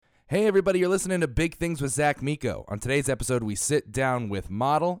Hey everybody, you're listening to Big Things with Zach Miko. On today's episode, we sit down with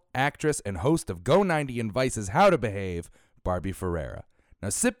model, actress, and host of Go 90 and Vice's How to Behave, Barbie Ferreira. Now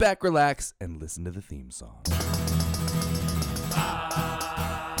sit back, relax, and listen to the theme song.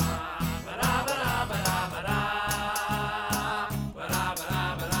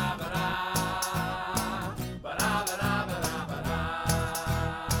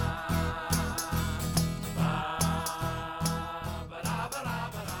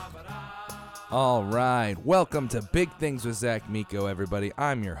 All right, welcome to Big Things with Zach Miko, everybody.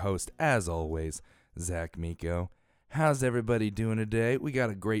 I'm your host, as always, Zach Miko. How's everybody doing today? We got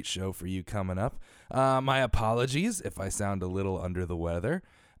a great show for you coming up. My apologies if I sound a little under the weather.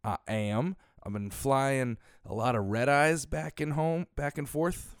 I've been flying a lot of red eyes back and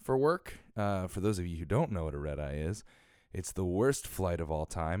forth for work. For those of you who don't know what a red eye is, it's the worst flight of all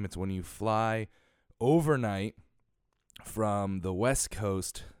time. It's when you fly overnight from the West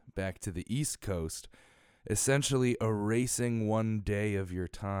Coast back to the East Coast, essentially erasing one day of your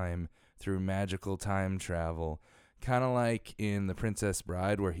time through magical time travel. Kind of like in The Princess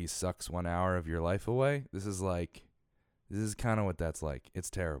Bride where he sucks 1 hour of your life away. This is kind of what that's like. It's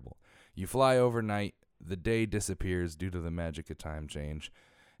terrible. You fly overnight, the day disappears due to the magic of time change.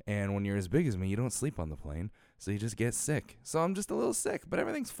 And when you're as big as me, you don't sleep on the plane, so you just get sick. So I'm just a little sick, but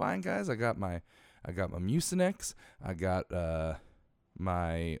everything's fine, guys. I got my Mucinex. I got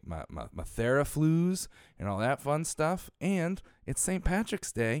my Theraflus and all that fun stuff. And it's St.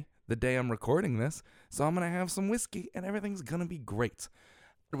 Patrick's Day, the day I'm recording this, so I'm going to have some whiskey and everything's going to be great.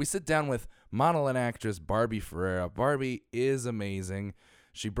 We sit down with model and actress Barbie Ferreira. Barbie is amazing.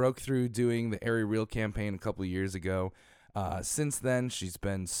 She broke through doing the Aerie Real campaign a couple of years ago. Since then, she's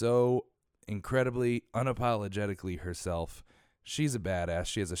been so incredibly, unapologetically herself. She's a badass.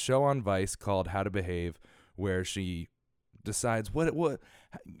 She has a show on Vice called How to Behave, where she decides what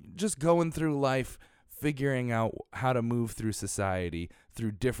just going through life, figuring out how to move through society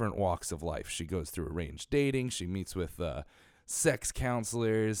through different walks of life. She goes through arranged dating. She meets with sex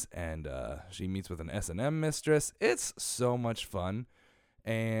counselors, and she meets with an S&M mistress. It's so much fun,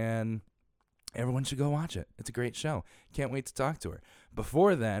 and everyone should go watch it. It's a great show. Can't wait to talk to her.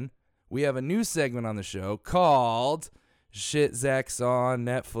 Before then, we have a new segment on the show called Shit Zach Saw on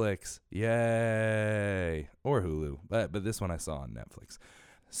Netflix. Yay. Or Hulu. But this one I saw on Netflix.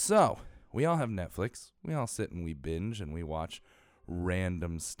 So, we all have Netflix. We all sit and we binge and we watch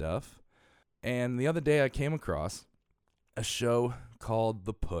random stuff. And the other day I came across a show called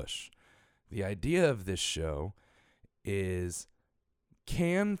The Push. The idea of this show is,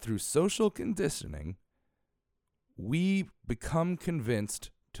 can, through social conditioning, we become convinced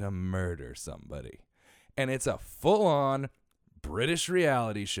to murder somebody? And it's a full-on British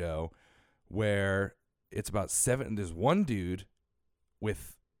reality show where it's about there's one dude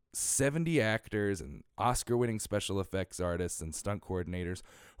with 70 actors and Oscar-winning special effects artists and stunt coordinators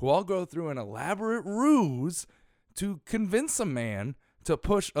who all go through an elaborate ruse to convince a man to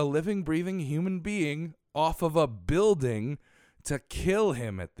push a living, breathing human being off of a building to kill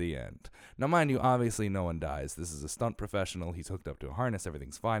him at the end. Now, mind you, obviously no one dies. This is a stunt professional. He's hooked up to a harness.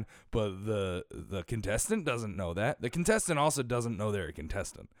 Everything's fine. But the contestant doesn't know that. The contestant also doesn't know they're a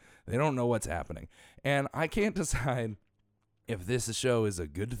contestant. They don't know what's happening. And I can't decide if this show is a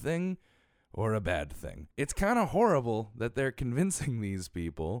good thing or a bad thing. It's kind of horrible that they're convincing these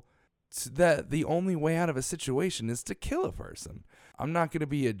people that the only way out of a situation is to kill a person. I'm not going to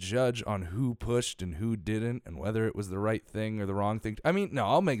be a judge on who pushed and who didn't and whether it was the right thing or the wrong thing. No,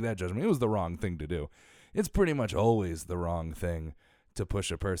 I'll make that judgment. It was the wrong thing to do. It's pretty much always the wrong thing to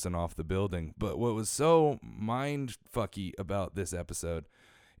push a person off the building. But what was so mind-fucky about this episode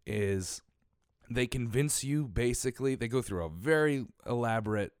is they convince you, basically, they go through a very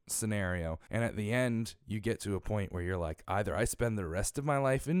elaborate scenario, and at the end, you get to a point where you're like, either I spend the rest of my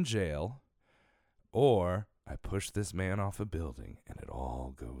life in jail, or I push this man off a building, and it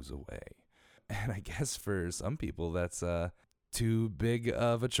all goes away. And I guess for some people, that's too big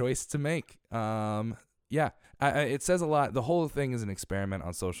of a choice to make. It says a lot. The whole thing is an experiment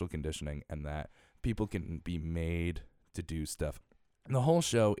on social conditioning, and that people can be made to do stuff. And the whole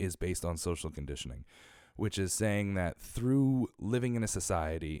show is based on social conditioning, which is saying that through living in a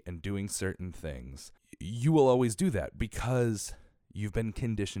society and doing certain things, you will always do that because you've been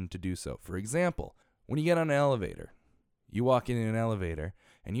conditioned to do so. For example, when you get on an elevator, you walk in an elevator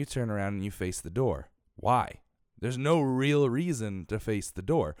and you turn around and you face the door. Why? There's no real reason to face the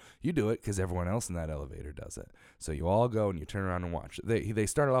door. You do it because everyone else in that elevator does it. So you all go and you turn around and watch. They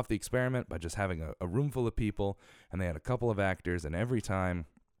started off the experiment by just having a room full of people, and they had a couple of actors, and every time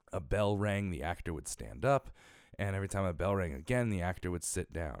a bell rang, the actor would stand up, And every time a bell rang again, the actor would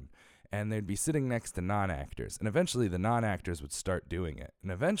sit down. And they'd be sitting next to non-actors. And eventually the non-actors would start doing it. And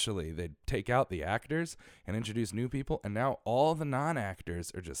eventually they'd take out the actors and introduce new people. And now all the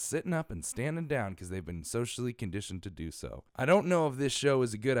non-actors are just sitting up and standing down because they've been socially conditioned to do so. I don't know if this show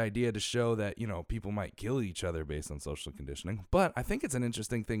is a good idea to show that, people might kill each other based on social conditioning. But I think it's an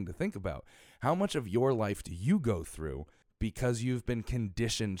interesting thing to think about. How much of your life do you go through because you've been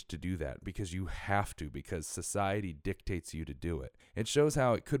conditioned to do that, because you have to, because society dictates you to do it? It shows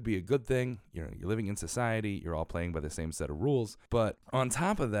how it could be a good thing. You're living in society, you're all playing by the same set of rules. But on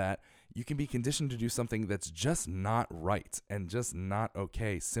top of that, you can be conditioned to do something that's just not right and just not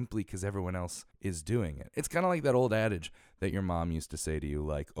okay simply because everyone else is doing it. It's kind of like that old adage that your mom used to say to you,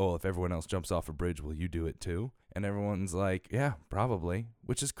 like, oh, if everyone else jumps off a bridge, will you do it too? And everyone's like, yeah, probably,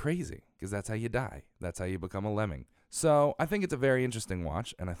 which is crazy because that's how you die. That's how you become a lemming. So I think it's a very interesting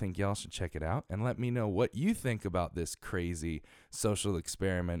watch, and I think y'all should check it out and let me know what you think about this crazy social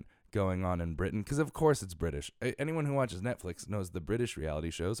experiment going on in Britain, because of course it's British. Anyone who watches Netflix knows the British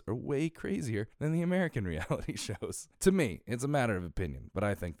reality shows are way crazier than the American reality shows. To me, it's a matter of opinion, but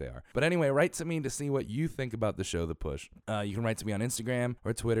I think they are. But anyway, write to me to see what you think about the show The Push. You can write to me on Instagram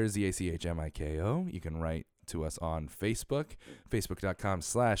or Twitter, ZACHMIKO. You can write to us on Facebook,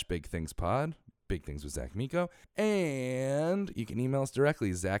 facebook.com/BigThingsPod. Big Things with Zach Miko. And you can email us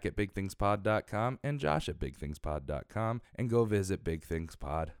directly, Zach@BigThingsPod.com and Josh@BigThingsPod.com, and go visit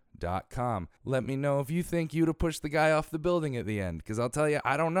BigThingsPod.com. Let me know if you think you'd have pushed the guy off the building at the end, because I'll tell you,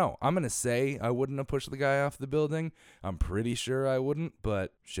 I don't know. I'm going to say I wouldn't have pushed the guy off the building. I'm pretty sure I wouldn't,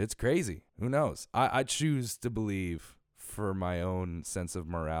 but shit's crazy. Who knows? I choose to believe, for my own sense of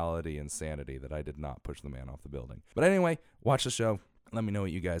morality and sanity, that I did not push the man off the building. But anyway, watch the show. Let me know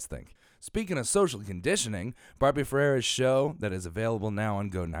what you guys think. Speaking of social conditioning, Barbie Ferreira's show that is available now on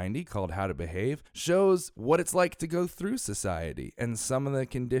Go90 called How to Behave shows what it's like to go through society and some of the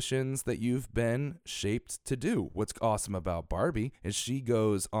conditions that you've been shaped to do. What's awesome about Barbie is she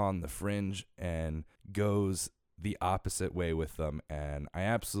goes on the fringe and goes the opposite way with them, and I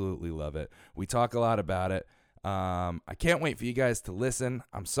absolutely love it. We talk a lot about it. I can't wait for you guys to listen.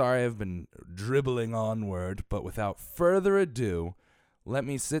 I'm sorry I've been dribbling onward, but without further ado, let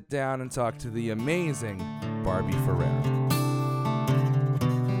me sit down and talk to the amazing Barbie Ferreira.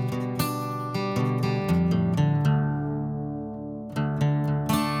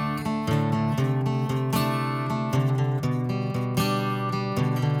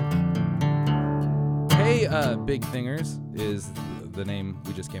 Hey, Big Thingers is the name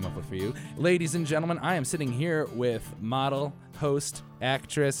we just came up with for you. Ladies and gentlemen, I am sitting here with model, host,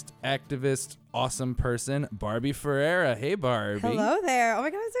 actress, activist, awesome person, Barbie Ferreira. Hey, Barbie. Hello there. Oh my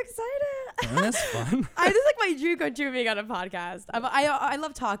God, I'm so excited. That's fun. This is like my dream come true being on a podcast. I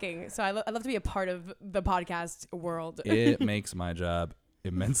love talking, so I love to be a part of the podcast world. It makes my job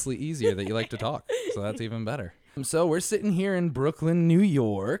immensely easier that you like to talk, so that's even better. So we're sitting here in Brooklyn, New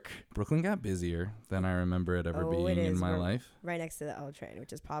York. Brooklyn got busier than I remember it ever being in my life. Right next to the L train,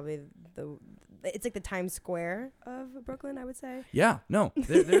 which is probably it's like the Times Square of Brooklyn, I would say. Yeah, no,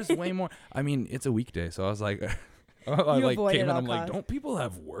 there's way more. I mean, it's a weekday, so I was like, I came and I'm like, don't people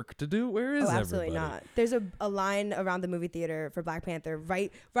have work to do? Where is absolutely everybody? Not. There's a line around the movie theater for Black Panther,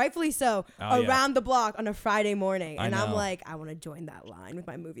 rightfully so, around the block on a Friday morning, and I'm like, I want to join that line with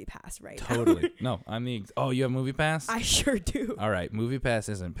my Movie Pass now. Totally. No, you have Movie Pass? I sure do. All right, Movie Pass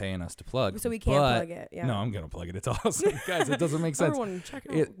isn't paying us to plug, so we can't plug it. Yeah. No, I'm gonna plug it. It's awesome, guys. It doesn't make sense. Everyone, check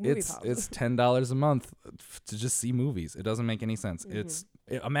it out. It's $10 a month to just see movies. It doesn't make any sense. Mm-hmm. It's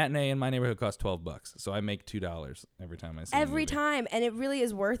a matinee in my neighborhood costs $12, so I make $2 every time I see. Every time, and it really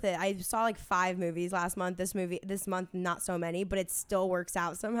is worth it. I saw like 5 movies last month. This month, not so many, but it still works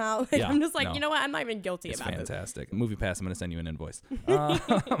out somehow. Yeah, I'm just like, you know what? I'm not even guilty about it. It's fantastic. Movie Pass, I'm going to send you an invoice.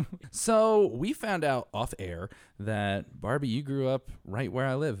 So we found out off air that, Barbie, you grew up right where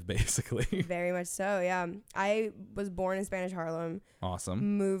I live, basically. Very much so, yeah. I was born in Spanish Harlem.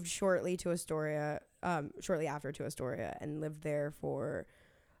 Awesome. Moved shortly after to Astoria, and lived there for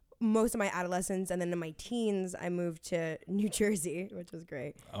most of my adolescence, and then in my teens I moved to New Jersey, which was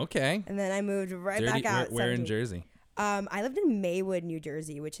great. Okay. And then I moved back out. Where in Jersey? I lived in Maywood, New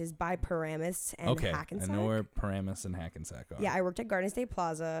Jersey, which is by Paramus and Hackensack. I know where Paramus and Hackensack are. Yeah, I worked at Garden State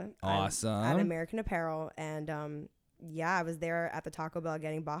Plaza. Awesome. At American Apparel, and I was there at the Taco Bell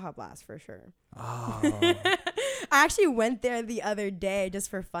getting Baja Blast for sure. Oh. I actually went there the other day just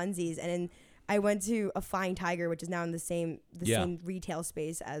for funsies, and I went to a Flying Tiger, which is now in the same retail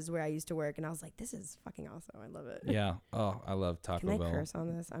space as where I used to work, and I was like, "This is fucking awesome! I love it." Yeah. Oh, I love Taco Bell. Can I curse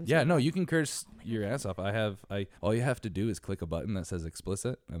on this? No, you can curse your ass off. All you have to do is click a button that says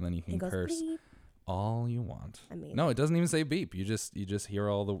explicit, and then you can curse bleep all you want. Amazing. No, it doesn't even say beep. You just hear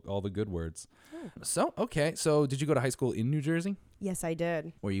all the good words. So, okay. So, did you go to high school in New Jersey? Yes, I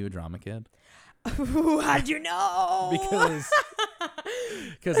did. Were you a drama kid? How'd you know?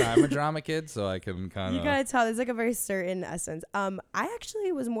 Because I'm a drama kid, so I can kind You of. gotta tell. There's like a very certain essence. I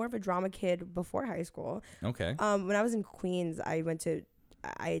actually was more of a drama kid before high school. Okay. When I was in Queens, I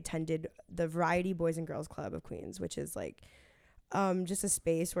attended the Variety Boys and Girls Club of Queens, which is like just a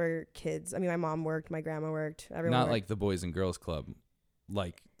space where kids. I mean, my mom worked, my grandma worked, everyone. Not worked. like the Boys and Girls Club,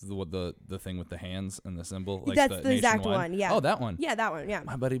 like the thing with the hands and the symbol. Like That's the exact nationwide? one. Yeah. Oh, that one. Yeah, that one. Yeah.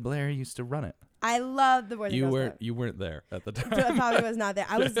 My buddy Blair used to run it. I love the Boys and Girls Club. You weren't there at the time. I probably was not there.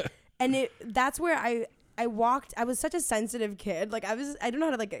 I was, and that's where I walked. I was such a sensitive kid. Like I don't know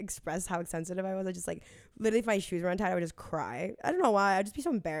how to like express how sensitive I was. I just like literally if my shoes were untied, I would just cry. I don't know why. I'd just be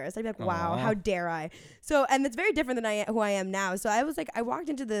so embarrassed. I'd be like, wow, how dare I? So, and it's very different than who I am now. So I was like, I walked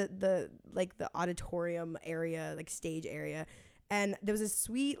into the auditorium area, like stage area. And there was a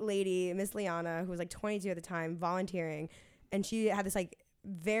sweet lady, Miss Liana, who was like 22 at the time, volunteering. And she had this like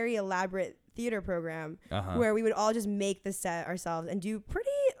very elaborate theater program where we would all just make the set ourselves and do pretty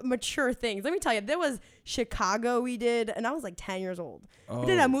mature things. Let me tell you, there was Chicago we did, and I was like 10 years old. We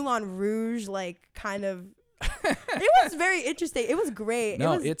did a Moulin Rouge, like kind of. It was very interesting. It was great.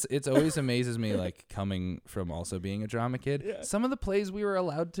 No, it's always amazes me, like coming from also being a drama kid. Yeah. Some of the plays we were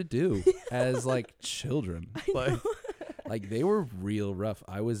allowed to do as like children, like they were real rough.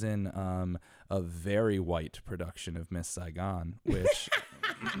 I was in a very white production of Miss Saigon, which.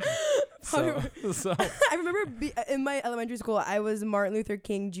 So I remember in my elementary school, I was Martin Luther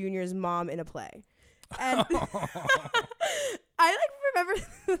King Jr.'s mom in a play, and I like remember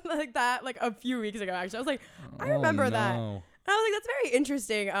like that like a few weeks ago. Actually, I was like, I remember that. And I was like, that's very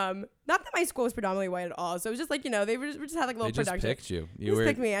interesting. Not that my school was predominantly white at all, so it was just like they were just had like a little production. They just picked you.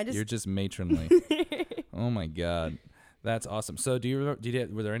 Picked me. You're just matronly. Oh my god, that's awesome. So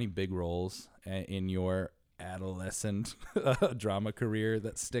were there any big roles in your adolescent drama career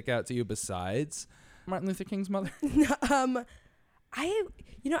that stick out to you besides Martin Luther King's mother? I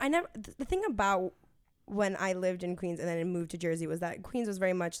never. The thing about when I lived in Queens and then moved to Jersey was that Queens was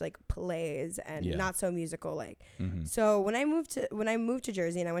very much like plays and not so musical like. Mm-hmm. So when I moved to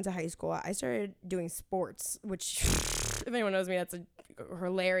Jersey and I went to high school, I started doing sports, which if anyone knows me, that's a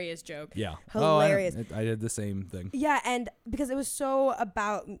hilarious joke. Yeah. Hilarious. I did the same thing. Yeah, and because it was so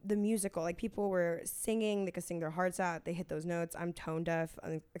about the musical, like people were singing, they could sing their hearts out, they hit those notes. I'm tone deaf,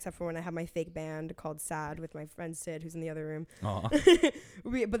 except for when I have my fake band called Sad with my friend Sid, who's in the other room.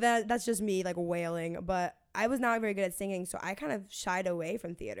 But that's just me like wailing. But I was not very good at singing, so I kind of shied away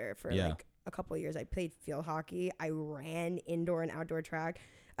from theater for like a couple of years. I played field hockey. I ran indoor and outdoor track.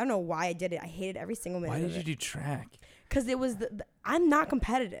 I don't know why I did it. I hated every single minute. Why did you do track? Because it was I'm not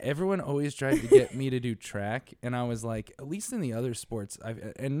competitive. Everyone always tried to get me to do track, and I was like, at least in the other sports,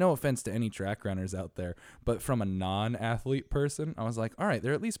 and no offense to any track runners out there, but from a non-athlete person, I was like, all right,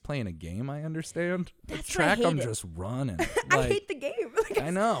 they're at least playing a game. I understand. That's track, I hate I'm it. just running. I hate the game. I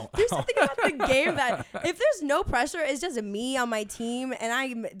know. There's something about the game that if there's no pressure, it's just me on my team, and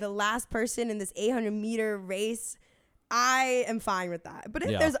I'm the last person in this 800-meter race. I am fine with that. But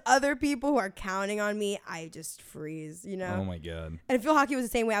if there's other people who are counting on me, I just freeze, Oh, my God. And field hockey was the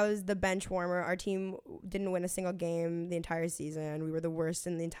same way. I was the bench warmer. Our team didn't win a single game the entire season. We were the worst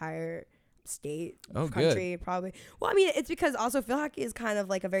in the entire state, country, probably. Well, I mean, it's because also field hockey is kind of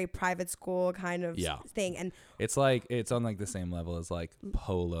like a very private school kind of thing. And it's like, it's on like the same level as like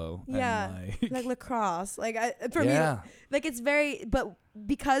polo. Yeah. And like lacrosse. Like for me, like it's very, but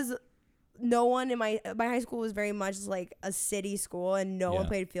because no one in my high school was very much like a city school and no one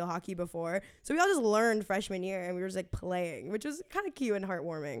played field hockey before. So we all just learned freshman year and we were just like playing, which was kind of cute and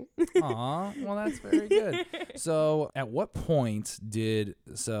heartwarming. Aw, well, that's very good. So at what point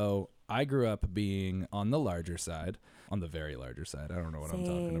I grew up being on the larger side, on the very larger side. I don't know what I'm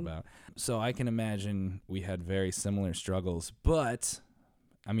talking about. So I can imagine we had very similar struggles, but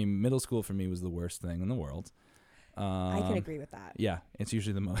I mean, middle school for me was the worst thing in the world. I can agree with that. Yeah, it's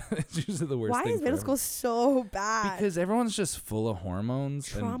usually it's usually the worst thing. Why is middle school so bad? Because everyone's just full of hormones.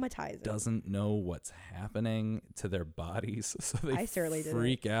 Traumatizing. And doesn't know what's happening to their bodies, so they didn't.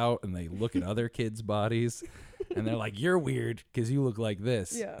 freak out and they look at other kids' bodies, and they're like, "You're weird because you look like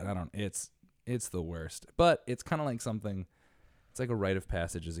this." Yeah. And it's the worst. But it's kind of like something. It's like a rite of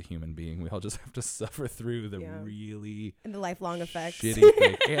passage as a human being. We all just have to suffer through the really and the lifelong effects. Shitty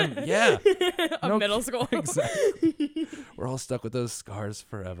thing. And of middle school. Exactly. We're all stuck with those scars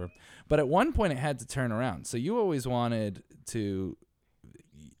forever. But at one point, it had to turn around. So you always wanted to.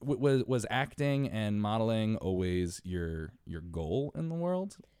 Was acting and modeling always your goal in the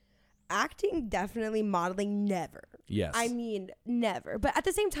world? acting, definitely. Modeling, never. Yes. I mean, never. But at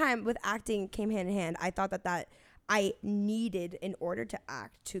the same time, with acting came hand in hand. I thought that I needed, in order to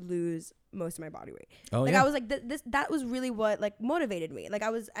act, to lose most of my body weight. Oh, like yeah. I was like, that was really what like motivated me. Like I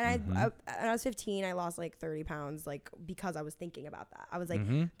was, and when I was 15, I lost like 30 pounds, like because I was thinking about that. I was like,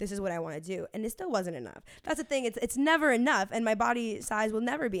 this is what I want to do, and it still wasn't enough. That's the thing. It's never enough, and my body size will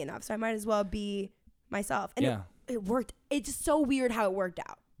never be enough. So I might as well be myself. And it worked. It's just so weird how it worked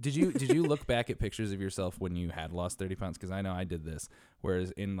out. Did you look back at pictures of yourself when you had lost 30 pounds? Because I know I did this.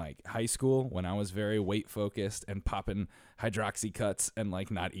 Whereas in like high school, when I was very weight focused and popping hydroxy cuts and like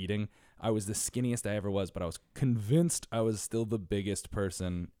not eating, I was the skinniest I ever was, but I was convinced I was still the biggest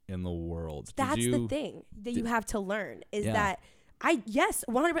person in the world. That's the thing that you have to learn is that 100%.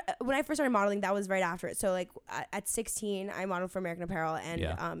 When I first started modeling, that was right after it. So like at 16, I modeled for American Apparel,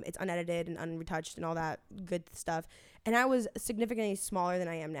 and it's unedited and unretouched and all that good stuff. And I was significantly smaller than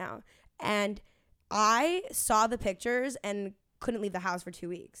I am now. And I saw the pictures and couldn't leave the house for 2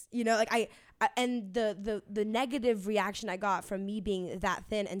 weeks. You know, like and the negative reaction I got from me being that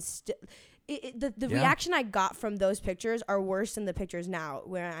thin and the reaction I got from those pictures are worse than the pictures now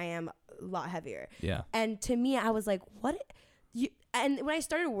where I am a lot heavier. Yeah. And to me, I was like, what? And when I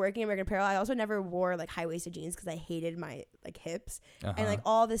started working at American Apparel, I also never wore like high-waisted jeans because I hated my like hips and like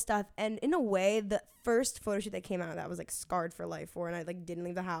all this stuff. And in a way, the first photo shoot that came out, that was like scarred for life for, and I like didn't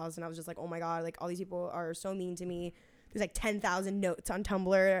leave the house, and I was just like, oh my God, like all these people are so mean to me. There's like 10,000 notes on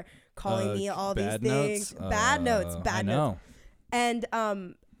Tumblr calling me all these things. Bad notes. And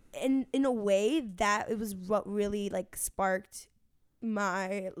in a way, that it was what really like sparked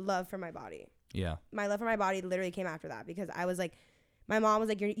my love for my body. Yeah. My love for my body literally came after that, because I was like, my mom was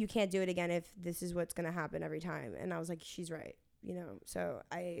like, you can't do it again if this is what's going to happen every time. And I was like, she's right. You know, so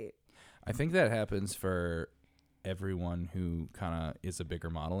I think that happens for everyone who kind of is a bigger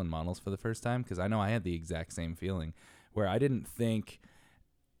model and models for the first time. Because I know I had the exact same feeling where I didn't think,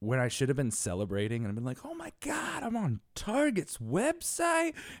 when I should have been celebrating and I've been like, oh my God, I'm on Target's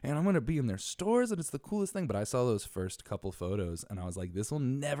website and I'm going to be in their stores and it's the coolest thing. But I saw those first couple photos and I was like, this will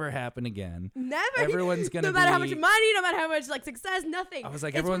never happen again. Never. Everyone's going to no matter how much money, no matter how much like success, nothing. I was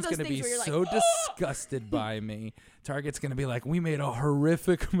like, everyone's going to be so disgusted by me. Target's going to be like, we made a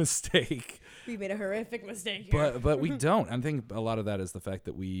horrific mistake. We made a horrific mistake here. But we don't. I think a lot of that is the fact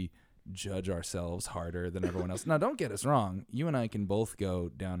that we judge ourselves harder than everyone else. Now, don't get us wrong. You and I can both go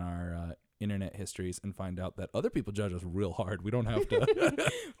down our internet histories and find out that other people judge us real hard. We don't have to.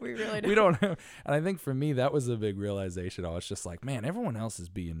 We really don't. We don't have. And I think for me, that was a big realization. I was just like, man, everyone else is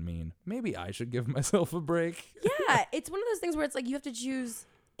being mean. Maybe I should give myself a break. Yeah, it's one of those things where it's like you have to choose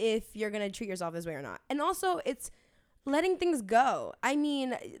if you're going to treat yourself this way or not. And also, it's letting things go. I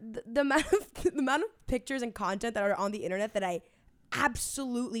mean, the amount of pictures and content that are on the internet that I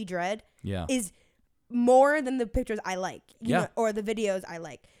absolutely dread is more than the pictures I like, you know, or the videos I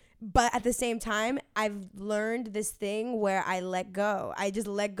like. But at the same time, I've learned this thing where I let go. I just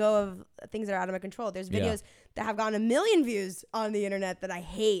let go of things that are out of my control. There's videos that have gotten 1 million views on the internet that I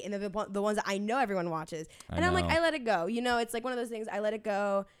hate, and the ones that I know everyone watches. And I'm like, I let it go. You know, it's like one of those things. I let it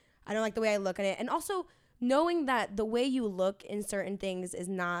go. I don't like the way I look at it. And also knowing that the way you look in certain things is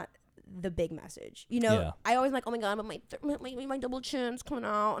not the big message. You know, I always like, oh my God, but my double chin's coming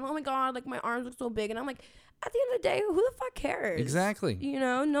out, and oh my God, like my arms look so big, and I'm like, at the end of the day, who the fuck cares? Exactly. You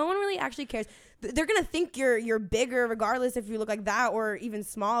know, no one really actually cares. They're gonna think you're bigger regardless if you look like that or even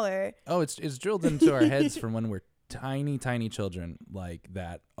smaller. Oh, it's drilled into our heads from when we're tiny children, like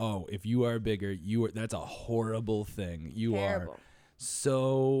that. Oh, if you are bigger, that's a horrible thing. You are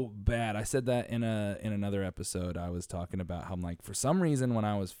so bad. I said that in another episode. I was talking about how I'm like, for some reason when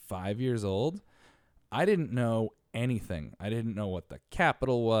I was 5 years old, I didn't know anything. I didn't know what the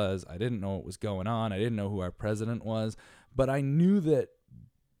Capitol was. I didn't know what was going on. I didn't know who our president was, but I knew that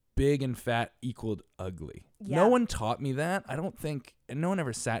big and fat equaled ugly. No one taught me that. I don't think, and no one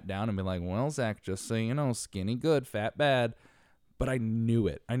ever sat down and been like, well, Zach, just so you know, skinny good, fat bad. But I knew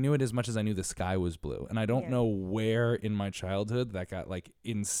it. I knew it as much as I knew the sky was blue. And I don't know where in my childhood that got like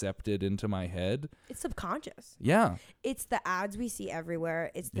incepted into my head. It's subconscious. Yeah. It's the ads we see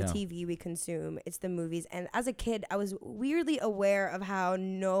everywhere. It's the TV we consume. It's the movies. And as a kid, I was weirdly aware of how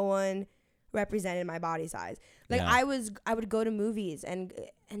no one represented my body size. Like I would go to movies and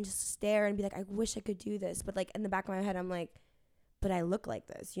just stare and be like, I wish I could do this. But like in the back of my head, I'm like, but I look like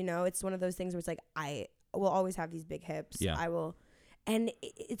this. You know, it's one of those things where it's like, I will always have these big hips. Yeah. I will. And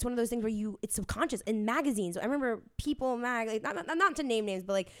it's one of those things where it's subconscious. In magazines, I remember People Mag, like not to name names,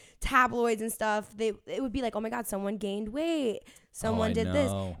 but like tabloids and stuff. It would be like, oh my God, someone gained weight. Someone did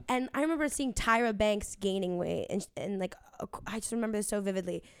this. And I remember seeing Tyra Banks gaining weight, and like I just remember this so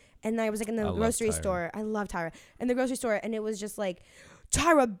vividly. And I was like in the grocery Tyra. store. I love Tyra. In the grocery store, and it was just like,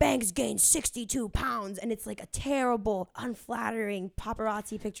 Tyra Banks gained 62 pounds. And it's like a terrible, unflattering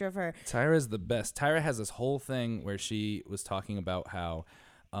paparazzi picture of her. Tyra's the best. Tyra has this whole thing where she was talking about how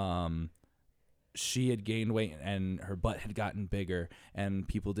she had gained weight and her butt had gotten bigger and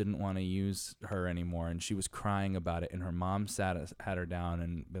people didn't want to use her anymore. And she was crying about it. And her mom had her down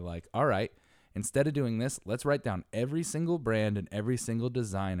and be like, all right, instead of doing this, let's write down every single brand and every single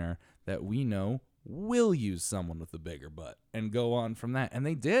designer that we know will use someone with a bigger butt and go on from that. And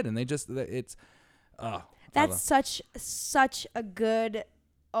they did. And they just, it's, that's such a good,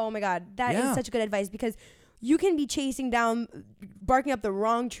 oh my God, that is such good advice, because you can be chasing down, barking up the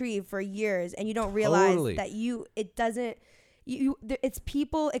wrong tree for years, and you don't realize that it's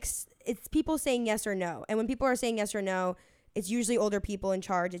people saying yes or no. And when people are saying yes or no, it's usually older people in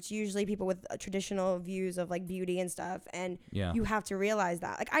charge. It's usually people with traditional views of like beauty and stuff. And you have to realize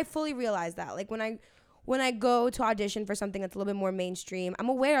that. Like, I fully realize that. Like, when I go to audition for something that's a little bit more mainstream, I'm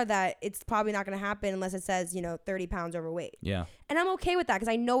aware that it's probably not going to happen unless it says, 30 pounds overweight. Yeah. And I'm okay with that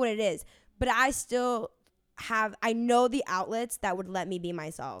because I know what it is. But I still I know the outlets that would let me be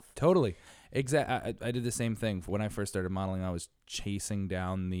myself. Totally. Exactly. I did the same thing. When I first started modeling, I was chasing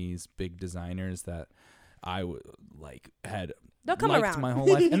down these big designers that I had They'll come liked around my whole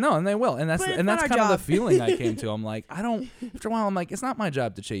life. And they will. And that's kind of the feeling I came to. I'm like, after a while, I'm like, it's not my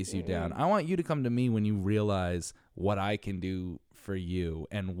job to chase you down. I want you to come to me when you realize what I can do for you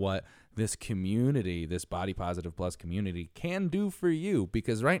and what this community, this Body Positive Plus community, can do for you.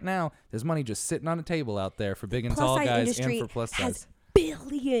 Because right now, there's money just sitting on a table out there for big and tall guys and for plus size.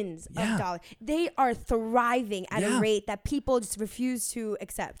 Billions of dollars. They are thriving at a rate that people just refuse to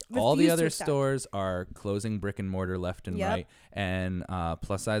accept. All the other stores are closing brick and mortar left and right, and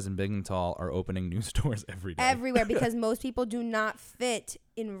plus size and big and tall are opening new stores every day. Everywhere, because most people do not fit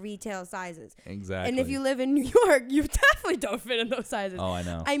in retail sizes. Exactly. And if you live in New York, you definitely don't fit in those sizes. Oh, I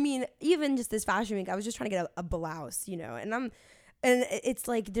know. I mean, even just this fashion week, I was just trying to get a blouse, and it's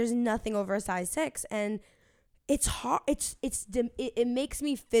like there's nothing over a size 6, and it's hard. It makes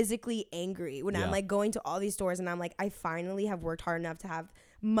me physically angry when I'm like going to all these stores and I'm like, I finally have worked hard enough to have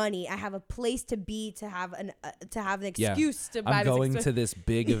money. I have a place to be, to have an excuse to buy. I'm going to this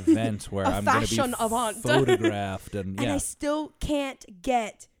big event where I'm going to be photographed, and I still can't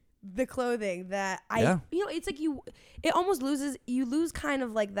get the clothing that it's like it almost you lose kind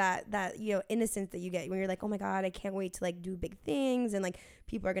of like that innocence that you get when you're like, oh my God, I can't wait to like do big things and like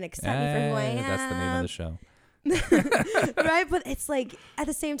people are gonna accept me for who I am. That's the name of the show. Right? But it's like at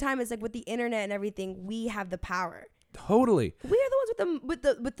the same time, it's like with the internet and everything, we have the power. Totally. We are the ones with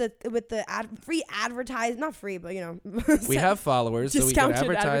the free advertise, not free, but we have followers, so we can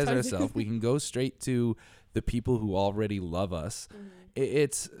advertise ourselves. We can go straight to the people who already love us. I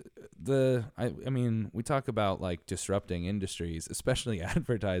mean, we talk about like disrupting industries, especially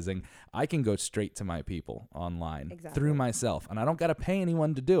advertising. I can go straight to my people online through myself, and I don't got to pay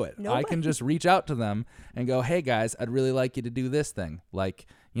anyone to do it. I can just reach out to them and go, hey guys, I'd really like you to do this thing. Like,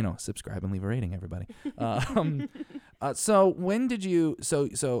 subscribe and leave a rating, everybody. So when did you,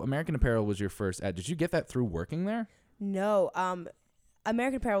 so American Apparel was your first ad. Did you get that through working there? No.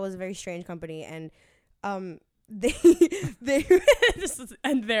 American Apparel was a very strange company, and they just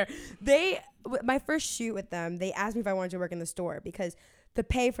end there. My first shoot with them, they asked me if I wanted to work in the store because the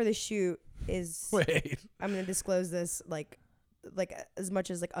pay for the shoot is I'm gonna disclose this like as much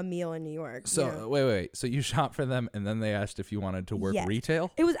as like a meal in New York. So wait. So you shot for them and then they asked if you wanted to work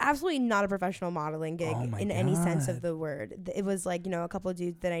retail? It was absolutely not a professional modeling gig in any sense of the word. It was like, a couple of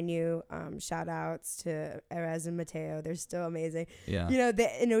dudes that I knew, shout outs to Erez and Mateo. They're still amazing. Yeah.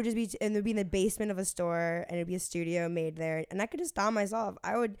 And it would just be, and it would be in the basement of a store and it'd be a studio made there. And I could just style myself.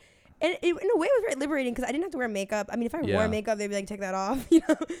 And in a way, it was very liberating because I didn't have to wear makeup. I mean, if I wore makeup, they'd be like, take that off.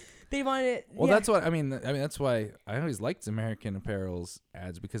 They wanted it. Well, that's what I mean. That's why I always liked American Apparel's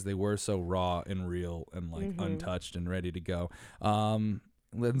ads because they were so raw and real and like untouched and ready to go.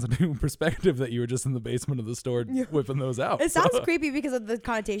 Lends a new perspective that you were just in the basement of the store whipping those out. It sounds creepy because of the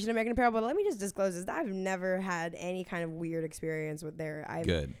connotation of American Apparel, but let me just disclose this. I've never had any kind of weird experience with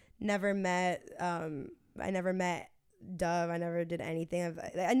I've never met Dove. I never did anything.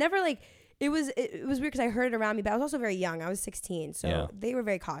 I never it was weird because I heard it around me, but I was also very young. I was 16, so they were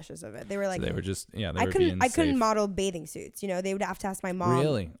very cautious of it. They were like, so they were just I couldn't model bathing suits. They would have to ask my mom.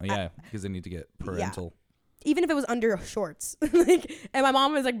 Really? Because they need to get parental. Yeah. Even if it was under shorts, and my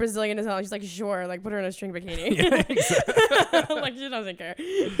mom was like Brazilian as hell. She's like, sure, like put her in a string bikini. Yeah, exactly. Like she doesn't care.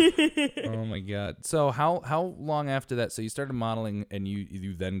 Oh my God! So how long after that? So you started modeling, and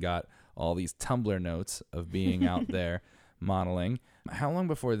you then got all these Tumblr notes of being out there modeling. How long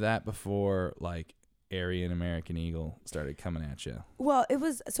before like Aryan American Eagle started coming at you? Well, it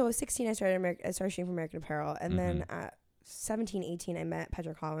was, so at 16, I started shooting for American Apparel. And then at 17, 18, I met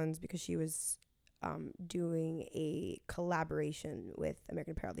Petra Collins because she was doing a collaboration with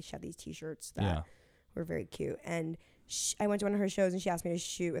American Apparel. They had these t-shirts that were very cute. And I went to one of her shows and she asked me to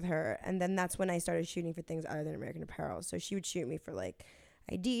shoot with her. And then that's when I started shooting for things other than American Apparel. So she would shoot me for like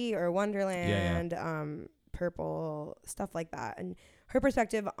ID or Wonderland, Purple, stuff like that. And her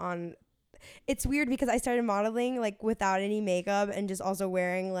perspective on, it's weird because I started modeling like without any makeup and just also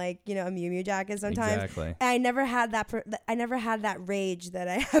wearing like, you know, a Miu Miu jacket sometimes. Exactly. And I never had that rage that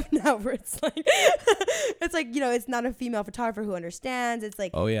I have now where it's like, it's like, you know, it's not a female photographer who understands. It's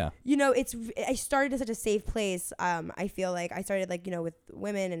like, oh yeah, you know, I started in such a safe place. I feel like I started like, you know, with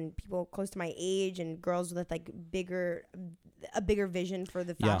women and people close to my age and girls with like a bigger vision for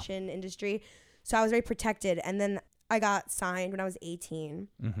the fashion industry. So I was very protected. And then I got signed when I was 18.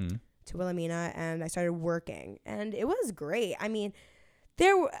 To Wilhelmina, and I started working, and it was great. I mean,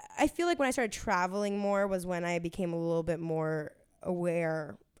 I feel like when I started traveling more was when I became a little bit more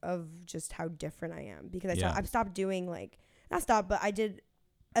aware of just how different I am, because I stopped doing like, not stopped, but I did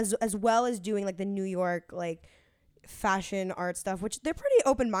as well as doing like the New York like fashion art stuff, which they're pretty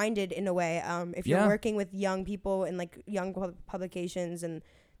open-minded in a way. If you're working with young people and like young publications, and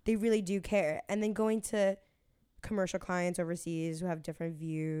they really do care. And then going to commercial clients overseas who have different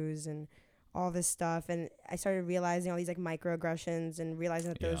views and all this stuff, and I started realizing all these like microaggressions and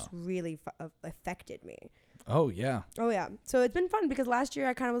realizing that those really affected me. Oh yeah. So it's been fun because last year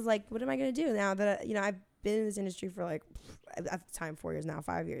I kind of was like, what am I gonna do now that you know, I've been in this industry for like at the time 4 years now,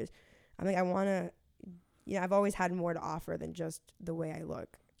 5 years. I'm like, I want to, you know, I've always had more to offer than just the way I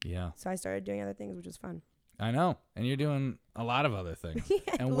look. Yeah. So I started doing other things, which was fun. I know, and you're doing a lot of other things.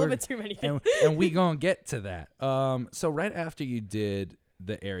 And a little bit too many things. And we gonna get to that. So right after you did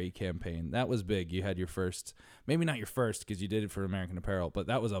the Aerie campaign, that was big. You had your first, maybe not your first because you did it for American Apparel, but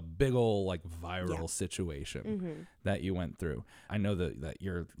that was a big old like viral situation that you went through. I know that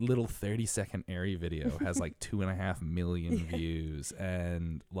your little 30-second Aerie video has like 2.5 million views,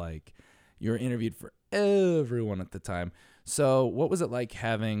 and like you were interviewed for everyone at the time. So what was it like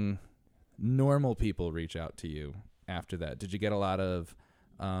having normal people reach out to you after that? Did you get a lot of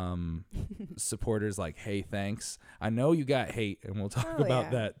supporters like, hey, thanks? I know you got hate, and we'll talk about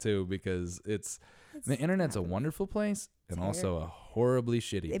that too, because the internet's a wonderful place and also a horribly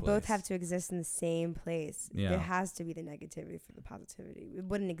shitty place. They both have to exist in the same place. There has to be the negativity for the positivity. It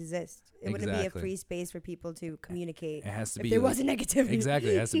wouldn't exist. It wouldn't be a free space for people to communicate. It has to be. If there wasn't negativity.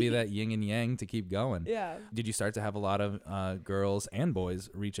 Exactly. It has to be that yin and yang to keep going. Yeah. Did you start to have a lot of girls and boys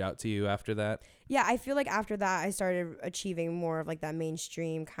reach out to you after that? Yeah, I feel like after that I started achieving more of like that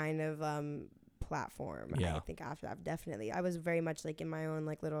mainstream kind of platform. Yeah. I think after that, definitely. I was very much like in my own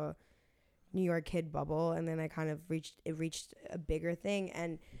like little New York kid bubble, and then I kind of reached a bigger thing,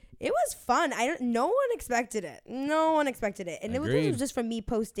 and it was fun. No one expected it. And it was just from me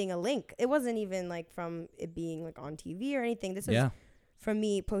posting a link. It wasn't even like from it being like on TV or anything. This was from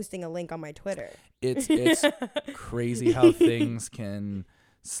me posting a link on my Twitter. It's crazy how things can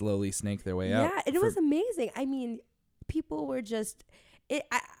slowly snake their way out. Yeah, and it was amazing. I mean, people were just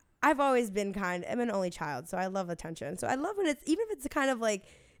I've always been I'm an only child, so I love attention. So I love when it's, even if it's kind of like,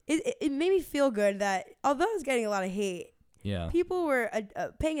 it made me feel good that although I was getting a lot of hate, people were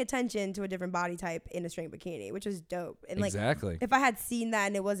paying attention to a different body type in a string bikini, which was dope. And like, if I had seen that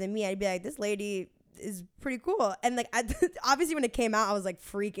and it wasn't me, I'd be like, this lady is pretty cool. And like, obviously when it came out, I was like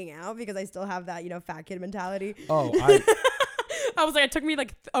freaking out because I still have that, you know, fat kid mentality. Oh, I was like, it took me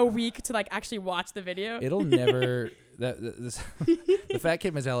like a week to like actually watch the video. It'll never the fat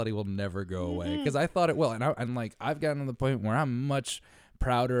kid mentality will never go away, because I thought it will, and I'm like, I've gotten to the point where I'm much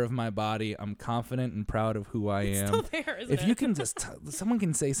prouder of my body. I'm confident and proud of who I am. Still there, isn't if you can just someone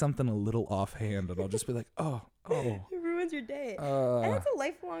can say something a little offhand, and I'll just be like, oh. It ruins your day. And it's a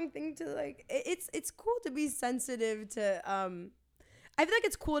lifelong thing to like. It's cool to be sensitive to. I feel like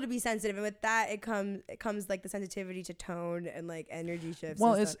it's cool to be sensitive, and with that, it comes like the sensitivity to tone and like energy shifts.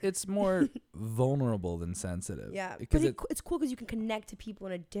 Well, it's more vulnerable than sensitive. Yeah, because it's cool because you can connect to people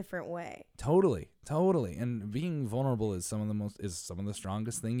in a different way. Totally, and being vulnerable is some of the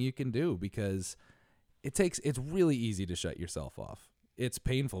strongest thing you can do, because it's really easy to shut yourself off. It's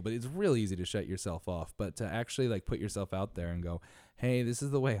painful, but it's really easy to shut yourself off. But to actually like put yourself out there and go, hey, this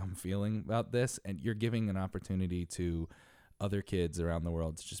is the way I'm feeling about this, and you're giving an opportunity to other kids around the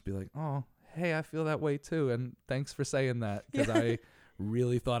world to just be like, oh, hey, I feel that way too, and thanks for saying that, because I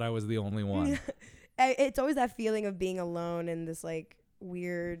really thought I was the only one. It's always that feeling of being alone in this like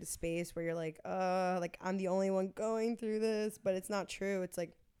weird space where you're like I'm the only one going through this, but it's not true. It's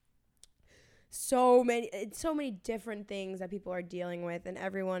like so many different things that people are dealing with, and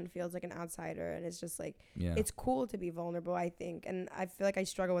everyone feels like an outsider, and it's just like it's cool to be vulnerable, I think. And I feel like I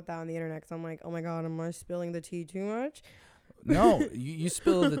struggle with that on the internet because I'm like, oh my god, am I spilling the tea too much? No, you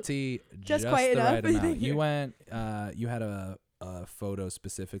spilled the tea just quite the enough. right amount. You went you had a photo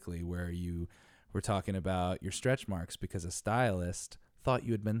specifically where you were talking about your stretch marks because a stylist thought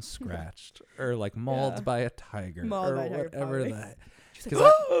you had been scratched or like mauled by a tiger or whatever that. She was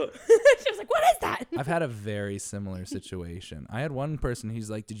like, what is that? I've had a very similar situation. I had one person, he's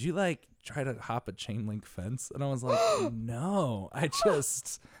like, did you like try to hop a chain link fence? And I was like, no, I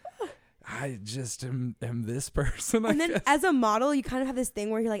just am this person. And then as a model, you kind of have this thing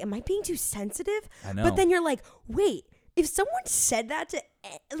where you're like, am I being too sensitive? I know. But then you're like, wait, if someone said that to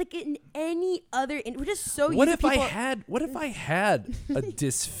like in any other, we're just so what used if to people. What if I had a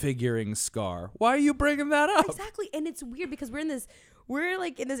disfiguring scar? Why are you bringing that up? Exactly. And it's weird because we're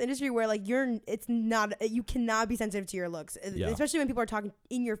like in this industry where like you cannot be sensitive to your looks, especially when people are talking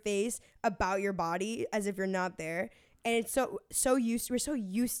in your face about your body as if you're not there. And it's we're so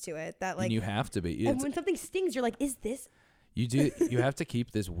used to it that like and you have to be. And when something stings, you're like, is this? You have to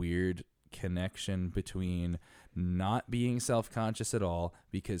keep this weird connection between not being self-conscious at all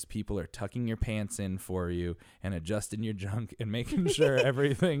because people are tucking your pants in for you and adjusting your junk and making sure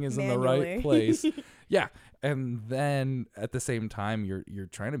everything is in the right place. Yeah. And then at the same time, you're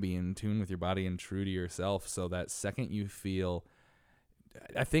trying to be in tune with your body and true to yourself. So that second you feel,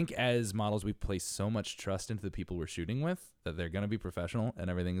 I think as models, we place so much trust into the people we're shooting with that they're going to be professional and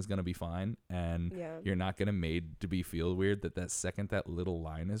everything is going to be fine. And you're not going to made to be feel weird that second that little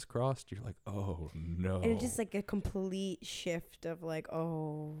line is crossed, you're like, oh no. And it's just like a complete shift of like,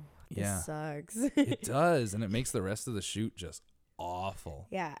 oh, this sucks. It does. And it makes the rest of the shoot just awful.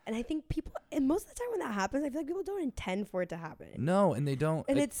 Yeah. And I think people, and most of the time when that happens, I feel like people don't intend for it to happen. No, and they don't.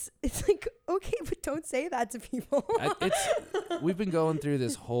 And it's like, okay, but don't say that to people. We've been going through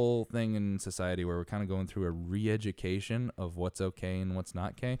this whole thing in society where we're kind of going through a re-education of what's okay and what's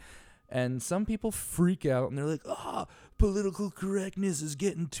not okay. And some people freak out and they're like, political correctness is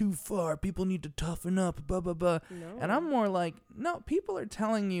getting too far. People need to toughen up, blah, blah, blah. No. And I'm more like, no, people are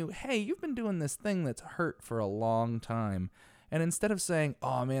telling you, hey, you've been doing this thing that's hurt for a long time. And instead of saying,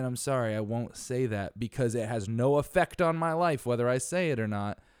 oh, man, I'm sorry, I won't say that because it has no effect on my life, whether I say it or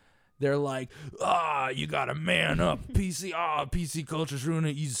not, they're like, you got to man up. PC culture's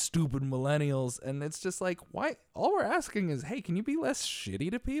ruining it, you stupid millennials. And it's just like, why? All we're asking is, hey, can you be less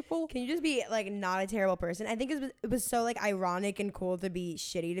shitty to people? Can you just be like not a terrible person? I think it was so like ironic and cool to be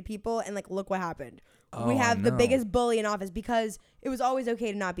shitty to people. And like, look what happened. We have the biggest bully in office because it was always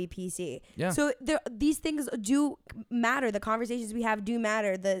okay to not be PC. Yeah. So these things do matter. The conversations we have do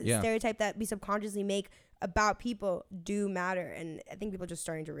matter. The stereotype that we subconsciously make about people do matter. And I think people are just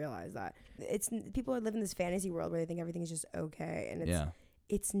starting to realize that. People are living this fantasy world where they think everything is just okay. And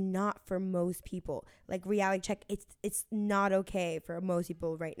it's not for most people. Like reality check, it's not okay for most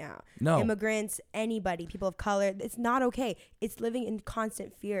people right now. No. Immigrants, anybody, people of color, it's not okay. It's living in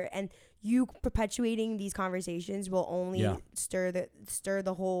constant fear. And you perpetuating these conversations will only stir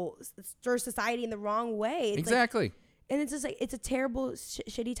society in the wrong way. It's exactly. Like, and it's just like, it's a terrible,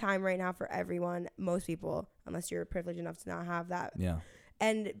 shitty time right now for everyone, most people, unless you're privileged enough to not have that. Yeah.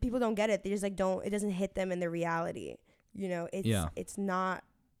 And people don't get it. They just like it doesn't hit them in their reality. You know, it's not.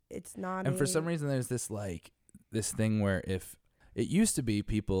 And for some reason, there's this thing where if it used to be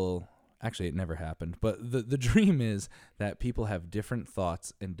people, actually it never happened, but the dream is that people have different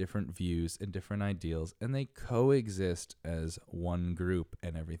thoughts and different views and different ideals, and they coexist as one group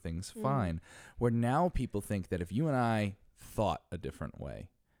and everything's fine. Where now people think that if you and I thought a different way,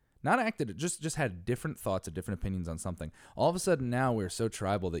 not acted, just had different thoughts and different opinions on something, all of a sudden now we're so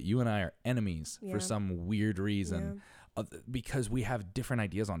tribal that you and I are enemies for some weird reason. Because we have different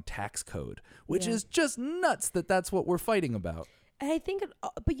ideas on tax code, which is just nuts that's what we're fighting about. And I think,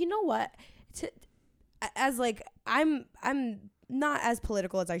 but you know what? As like, I'm not as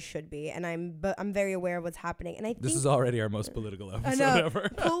political as I should be, but I'm very aware of what's happening. And I think this is already our most political episode ever.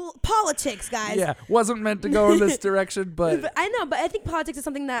 Politics, guys. Yeah, wasn't meant to go in this direction, but I know. But I think politics is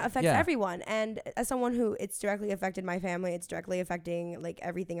something that affects everyone. And as someone who it's directly affected my family, it's directly affecting like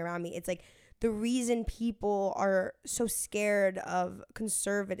everything around me. It's like the reason people are so scared of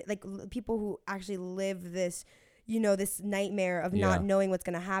conservative, like people who actually live this, this nightmare of not knowing what's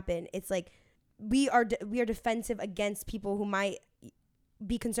going to happen. It's like we are defensive against people who might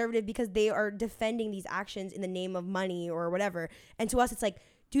be conservative because they are defending these actions in the name of money or whatever. And to us, it's like,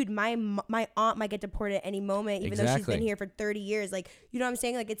 dude, my aunt might get deported at any moment, even though she's been here for 30 years. Like, you know what I'm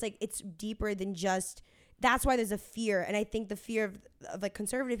saying? Like, it's deeper than just. That's why there's a fear, and I think the fear of like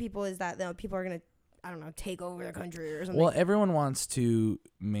conservative people is that people are gonna, I don't know, take over the country or something. Well, everyone wants to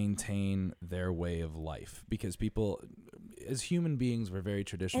maintain their way of life because people, as human beings, we're very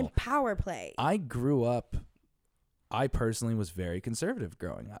traditional. And power play. I personally was very conservative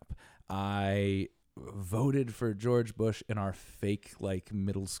growing up. I voted for George Bush in our fake like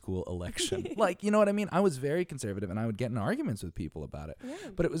middle school election. Like, you know what I mean? I was very conservative and I would get in arguments with people about it. Yeah.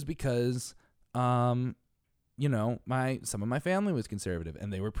 But it was because you know, some of my family was conservative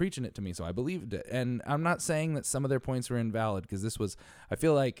and they were preaching it to me, so I believed it. And I'm not saying that some of their points were invalid because I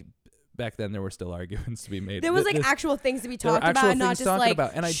feel like back then there were still arguments to be made. There was like actual things to be talked about, and not just like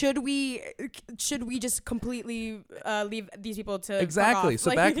should we just completely leave these people to exactly. So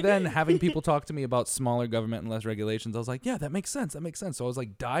like, back then, having people talk to me about smaller government and less regulations, I was like, yeah, that makes sense. So I was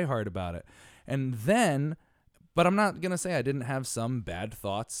like diehard about it, and then. But I'm not going to say I didn't have some bad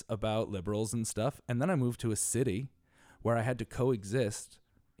thoughts about liberals and stuff. And then I moved to a city where I had to coexist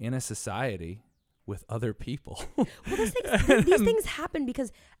in a society with other people. Well, these things happen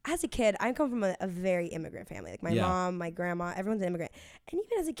because as a kid, I come from a very immigrant family. Like my mom, my grandma, everyone's an immigrant. And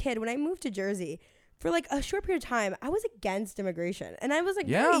even as a kid, when I moved to Jersey, for like a short period of time, I was against immigration. And I was like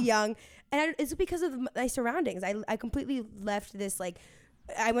very young. And it's because of my surroundings. I completely left this like...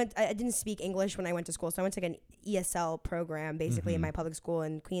 I didn't speak English when I went to school, so I went to like an ESL program basically in my public school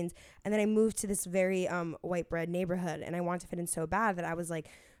in Queens, and then I moved to this very white bread neighborhood, and I wanted to fit in so bad that I was like,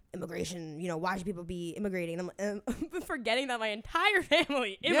 immigration, you know, why should people be immigrating? And I'm forgetting that my entire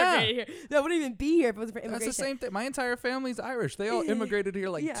family immigrated here. That wouldn't even be here if it wasn't for immigration. That's the same thing. My entire family's Irish. They all immigrated here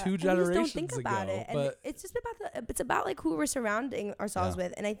like 2 generations don't think about ago. It. And it's just it's about like who we're surrounding ourselves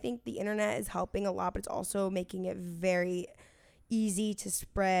with, and I think the internet is helping a lot, but it's also making it very easy to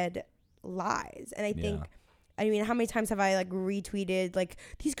spread lies. And I think, I mean, how many times have I like retweeted like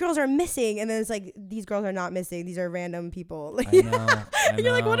these girls are missing, and then it's like these girls are not missing, these are random people. Like, I know. And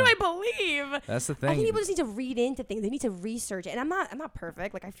you're like, what do I believe? That's the thing. I think people just need to read into things. They need to research it. And I'm not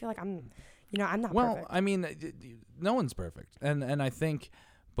perfect. Like I feel like I'm not perfect. I mean, no one's perfect, and I think,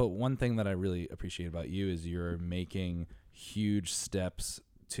 but one thing that I really appreciate about you is you're making huge steps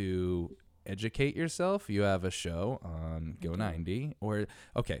to educate yourself. You have a show on Go90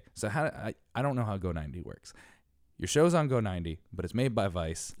 so I don't know how Go90 works. Your show's on Go90, but it's made by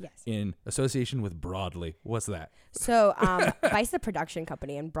Vice in association with Broadly. What's that? So Vice is the production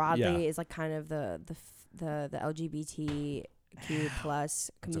company, and Broadly is like kind of the LGBTQ plus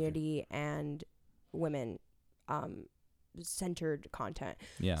community and women centered content.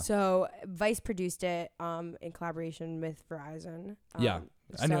 Yeah. So Vice produced it in collaboration with Verizon.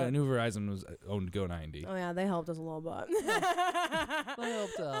 I knew Verizon owned Go90. Oh yeah, they helped us a little bit. They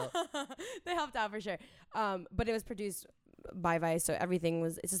helped out. They helped out for sure. But it was produced by Vice, so everything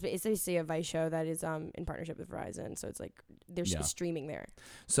was. It's basically a Vice show that is in partnership with Verizon. So it's like they're streaming there.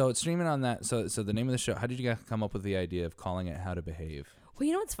 So it's streaming on that. So the name of the show. How did you guys come up with the idea of calling it How to Behave? Well,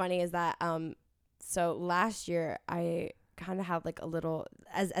 you know what's funny is that so last year I kind of had like a little,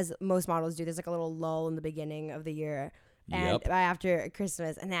 as most models do, there's like a little lull in the beginning of the year. And after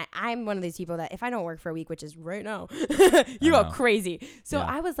Christmas, and I'm one of these people that if I don't work for a week, which is right now, you go crazy. So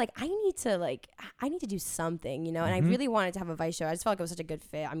I was like, I need to do something, you know. And I really wanted to have a Vice show. I just felt like it was such a good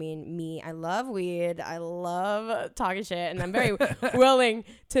fit. I mean, I love weed, I love talking shit, and I'm very willing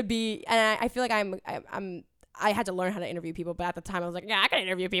to be. And I feel like I had to learn how to interview people, but at the time I was like, yeah, I can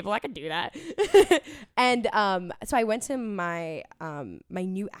interview people. I can do that. And so I went to my my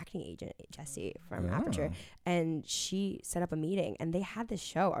new acting agent, Jessie from Aperture, and she set up a meeting, and they had this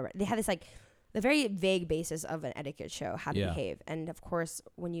show already. They had this like the very vague basis of an etiquette show, How to Behave. And of course,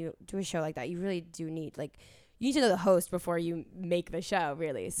 when you do a show like that, you really do need you need to know the host before you make the show,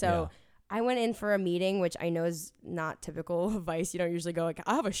 really. So I went in for a meeting, which I know is not typical of Vice. You don't usually go like,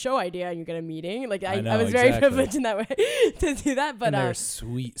 I have a show idea, and you get a meeting. Like I was very privileged in that way to do that. But their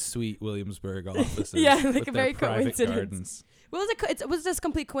sweet Williamsburg offices. Like a very coincidence. Gardens. Well, it was just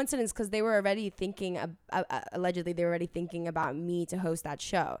complete coincidence because they were already thinking, allegedly, they were already thinking about me to host that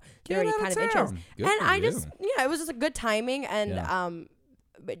show. They're already kind of interested. It was just a good timing, and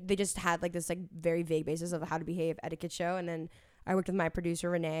but they just had like this like very vague basis of How to Behave etiquette show, and then I worked with my producer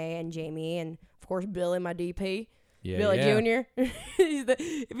Renee and Jamie, and of course Billy, my DP. Billy Jr.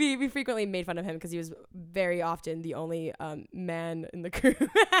 We frequently made fun of him because he was very often the only man in the crew.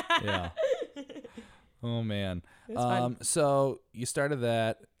 Oh man. So you started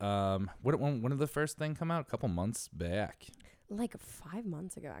that. When did the first thing come out? A couple months back. Like 5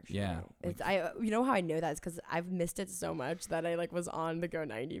 months ago, actually. Yeah, It's you know how I know that? It's because I've missed it so much that I like was on the Go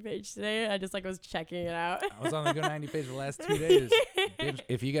 90 page today. I just like was checking it out. I was on the Go 90 page for the last 2 days.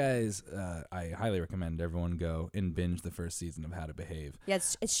 If you guys, I highly recommend everyone go and binge the first season of How to Behave. Yeah,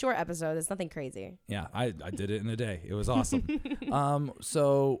 it's short episodes. It's nothing crazy. Yeah, I did it in a day. It was awesome.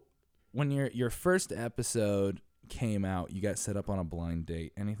 So when your first episode came out, you got set up on a blind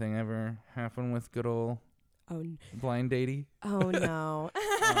date. Anything ever happen with good old blind datey? Oh no.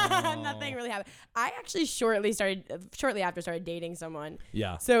 Nothing really happened. I actually shortly after started dating someone.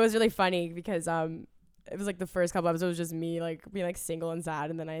 Yeah. So it was really funny because it was like the first couple episodes was just me like being like single and sad,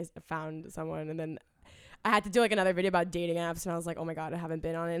 and then I found someone, and then I had to do like another video about dating apps, and I was like, oh my god, I haven't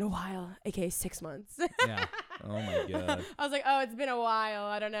been on it in a while, aka 6 months. Yeah. Oh my god. I was like, oh, it's been a while.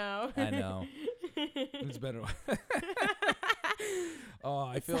 I don't know. I know. It's been a while.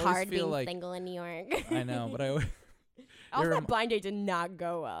 Oh, It's hard being single in New York. I know, but Also, that blind date did not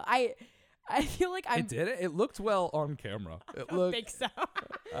go well. I feel like It did it? It looked well on camera. I don't think so.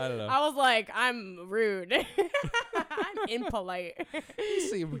 I don't know. I was like, I'm rude. I'm impolite. He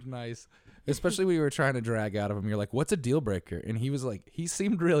seemed nice. Especially we were trying to drag out of him. You're like, what's a deal breaker? And he was like, he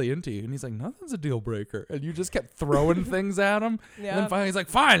seemed really into you. And he's like, nothing's a deal breaker. And you just kept throwing things at him. Yeah. And then finally he's like,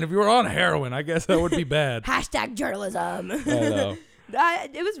 fine, if you were on heroin, I guess that would be bad. Hashtag journalism. I know.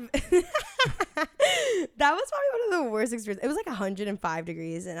 It was that was probably one of the worst experiences. It was like 105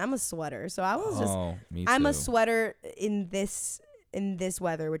 degrees, and I'm a sweater, so I was me I'm too. a sweater in this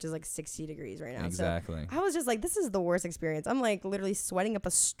weather, which is like 60 degrees right now. Exactly. So I was just like, this is the worst experience. I'm like literally sweating up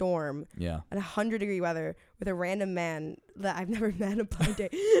a storm. Yeah. In 100-degree weather with a random man that I've never met on a blind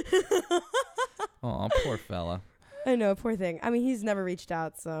date. Oh, poor fella. I know, poor thing. I mean, he's never reached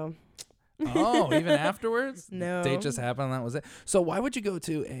out, so. Oh, even afterwards? No. Date just happened and that was it. So why would you go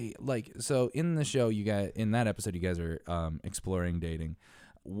to so in the show in that episode you guys are exploring dating.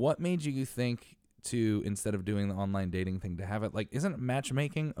 What made you think to, instead of doing the online dating thing, to have it like, isn't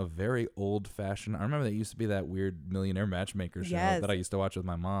matchmaking a very old fashioned? I remember there used to be that weird millionaire matchmaker show that I used to watch with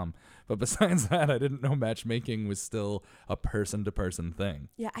my mom. But besides that, I didn't know matchmaking was still a person to person thing.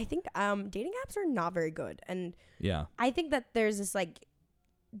 Yeah, I think dating apps are not very good. And yeah, I think that there's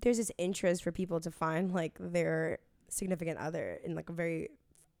this interest for people to find like their significant other in like a very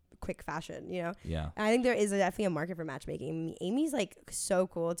quick fashion, you know? Yeah. And I think there is definitely a market for matchmaking. Amy's like so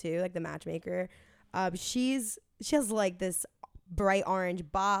cool too, like the matchmaker. She has like this bright orange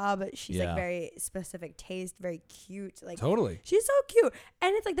bob. She's like very specific taste, very cute. Like totally. She's so cute.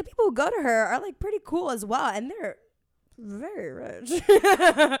 And it's like the people who go to her are like pretty cool as well. And they're very rich.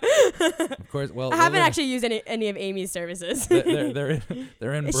 Of course. Well, I haven't actually used any of Amy's services. They're in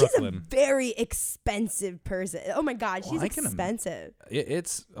Brooklyn. She's a very expensive person. Oh my God, she's expensive.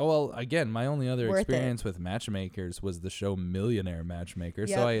 Again, my only other experience with matchmakers was the show Millionaire Matchmaker.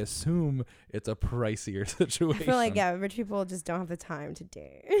 Yep. So I assume it's a pricier situation. I feel like rich people just don't have the time to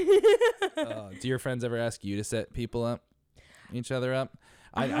date. Do your friends ever ask you to set each other up?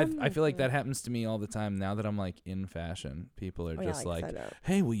 I feel like that happens to me all the time now that I'm like in fashion. People are just like,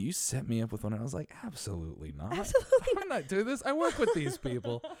 hey, will you set me up with one? And I was like, absolutely not. I'm not doing this. I work with these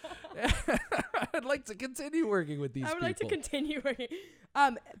people. I'd like to continue working with these people. I would like to continue working.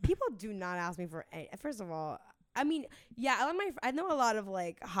 People do not ask me for any. First of all, I mean, yeah, I know a lot of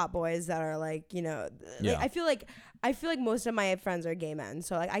like hot boys that are like, you know, like, I feel like most of my friends are gay men,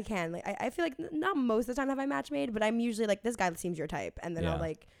 so like I feel like not most of the time have I match made, but I'm usually like, this guy seems your type, and then I'll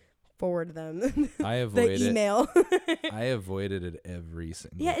like forward them I avoid the email. I avoided it every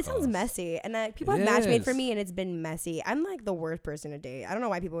single it sounds messy, and people have match made for me, and it's been messy. I'm like the worst person to date. I don't know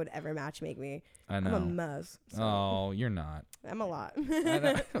why people would ever match make me. I know. I'm a mess. So. Oh, you're not. I'm a lot.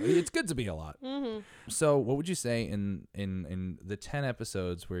 It's good to be a lot. Mm-hmm. So what would you say in the 10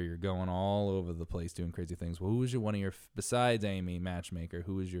 episodes where you're going all over the place doing crazy things? Well, who was besides Amy Matchmaker,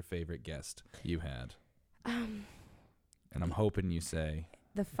 who was your favorite guest you had? And I'm hoping you say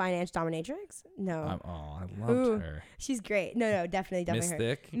the finance dominatrix. No. I loved her. She's great. No, definitely Miss her.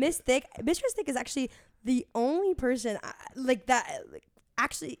 Thick. Miss Thick. Mistress Thick is actually the only person like that.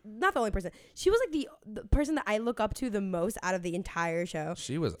 Actually, not the only person. She was like the person that I look up to the most out of the entire show.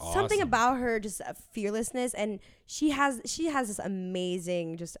 She was awesome. Something about her, just fearlessness, and she has this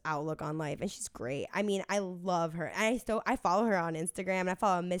amazing just outlook on life, and she's great. I mean, I love her. And I follow her on Instagram, and I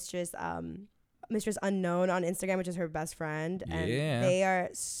follow Mistress Unknown on Instagram, which is her best friend. And they are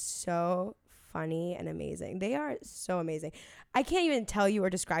so funny and amazing. They are so amazing. I can't even tell you or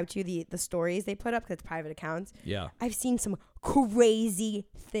describe to you the stories they put up because it's private accounts. Yeah. I've seen some crazy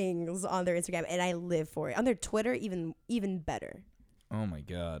things on their Instagram, and I live for it. On their Twitter, even better. Oh my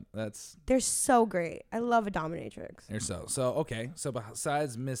God, They're so great. I love a dominatrix. they're so okay. So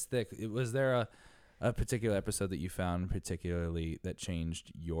besides Mystic, was there a particular episode that you found particularly that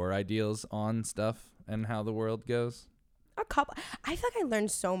changed your ideals on stuff and how the world goes? A couple. I feel like I learned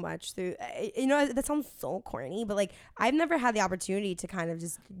so much through. That sounds so corny, but like I've never had the opportunity to kind of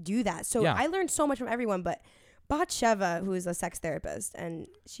just do that. So Yeah. I learned so much from everyone. But Batsheva, who is a sex therapist, and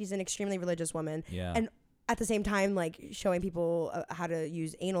she's an extremely religious woman, Yeah. and at the same time, like showing people how to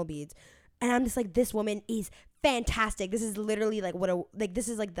use anal beads. And I'm just like, this woman is fantastic. This is literally like this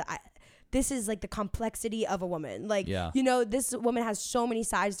is like the complexity of a woman. Like, Yeah. This woman has so many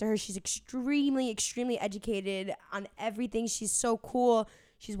sides to her. She's extremely, extremely educated on everything. She's so cool.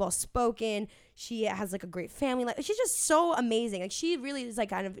 She's well spoken. She has like a great family. Like, she's just so amazing. Like, she really is like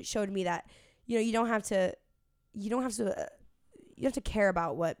kind of showed me that, you don't have to care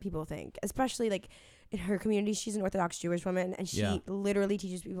about what people think, especially like in her community. She's an Orthodox Jewish woman, and she literally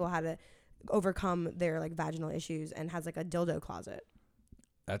teaches people how to overcome their like vaginal issues and has like a dildo closet.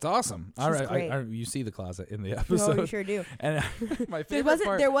 That's awesome. All She's right, great. You see the closet in the No, episode. you sure do. And my favorite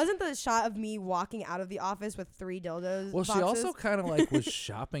part. There wasn't the shot of me walking out of the office with 3 dildos. Well, boxes. she also kind of like was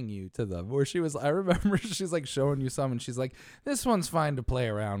shopping you to them, where she was. I remember she's like showing you some, and she's like, "This one's fine to play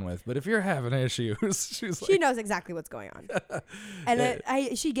around with, but if you're having issues," she's She like, knows exactly what's going on.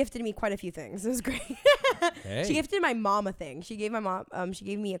 And she gifted me quite a few things. It was great. "Hey, She gifted my mom a thing. She gave my mom. She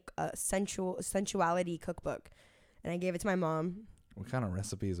gave me a sensuality cookbook, and I gave it to my mom. what kind of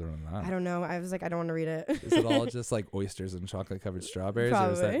recipes are on that? I don't know. I was like, I don't want to read it. Is it all just like oysters and chocolate covered strawberries,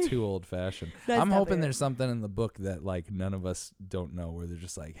 or is that Probably. too old fashioned? That's I'm hoping definitely there's something in the book that like none of us don't know, where they're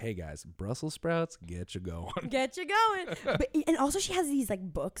just like, "Hey guys, Brussels sprouts, get you going." Get you going. And also she has these like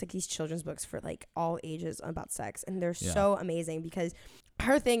books, like these children's books for like all ages about sex, and they're so amazing because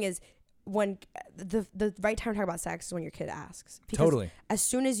her thing is when the right time to talk about sex is when your kid asks. Because Totally. as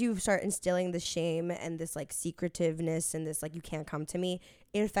soon as you start instilling the shame and this like secretiveness and this like you can't come to me,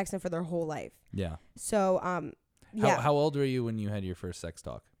 it affects them for their whole life. Yeah. So How old were you when you had your first sex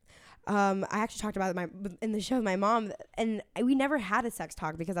talk? I actually talked about it in the show with my mom, and we never had a sex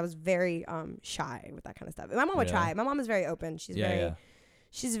talk because I was very shy with that kind of stuff. My mom would try. My mom is very open.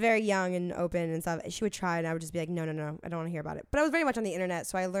 She's very young and open and stuff. She would try, and I would just be like, no, I don't want to hear about it. But I was very much on the internet,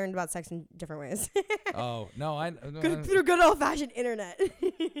 so I learned about sex in different ways. Oh no, Through good old fashioned internet.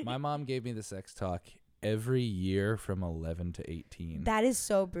 my mom gave me the sex talk every year from 11 to 18. That is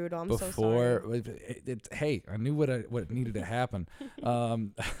so brutal. I'm so sorry. Hey, I knew what needed to happen.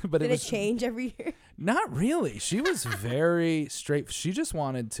 But Did it change every year? Not really. She was very straight. She just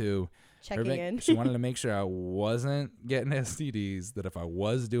wanted to Checking in. She wanted to make sure I wasn't getting STDs, that if I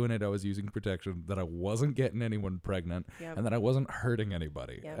was doing it, I was using protection, that I wasn't getting anyone pregnant, Yep. and that I wasn't hurting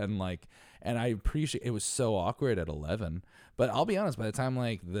anybody. Yep. And I appreciate it. Was so awkward at 11. But I'll be honest, by the time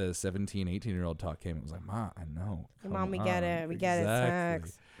like the 17, 18-year-old talk came, it was like, Ma, I know. Mom, we get it. We get it.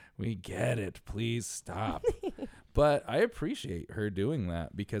 Sex. We get it. Please stop. But I appreciate her doing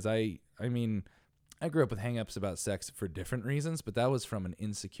that because I mean, I grew up with hang-ups about sex for different reasons, but that was from an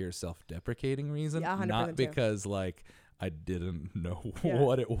insecure, self-deprecating reason, Yeah, 100% not too. because like I didn't know Yeah.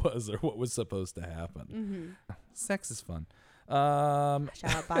 what it was or what was supposed to happen. Mm-hmm. Sex is fun. Shout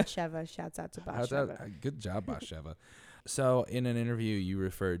out Batsheva. Shouts out to Batsheva. Good job, Batsheva. So in an interview, you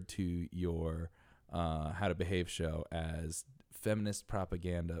referred to your How to Behave show as feminist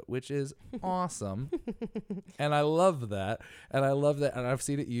propaganda, which is awesome. And I love that. And I've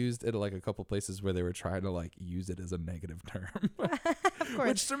seen it used in like a couple places where they were trying to like use it as a negative term. Of course.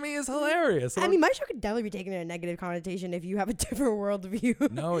 Which to me is hilarious. I mean, my show could definitely be taken in a negative connotation if you have a different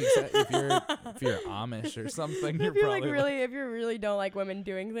worldview. No, exactly. If you're Amish or something, you're If you probably if you really don't like women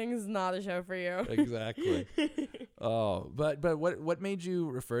doing things, not a show for you. exactly. Oh, but what made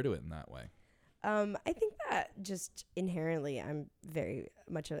you refer to it in that way? I think that just inherently, I'm very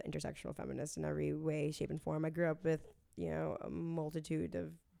much an intersectional feminist in every way, shape, and form. I grew up with, a multitude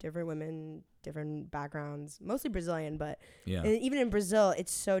of different women, different backgrounds, mostly Brazilian, but Yeah. and even in Brazil,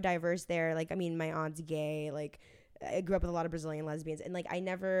 it's so diverse there. Like, I mean, my aunt's gay. Like, I grew up with a lot of Brazilian lesbians, and like, I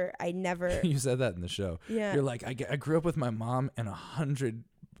never. You said that in the show. Yeah. You're like, I grew up with my mom and 100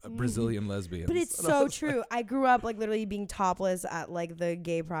 Brazilian lesbians. But it's And I so was true. I grew up like literally being topless at like the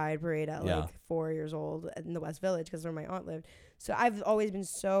gay pride parade at Yeah. like 4 years old in the West Village because where my aunt lived. So I've always been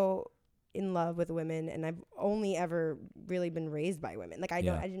so in love with women, and I've only ever really been raised by women. Like I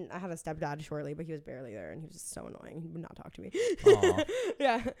had a stepdad shortly, but he was barely there, and he was just so annoying. He would not talk to me. Aw.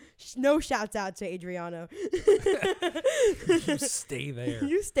 Yeah, no shouts out to Adriano. You stay there.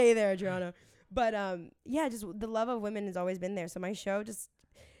 You stay there, Adriano. But just the love of women has always been there. So my show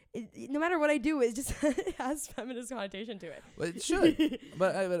no matter what I do, it just it has feminist connotation to it. Well, it should.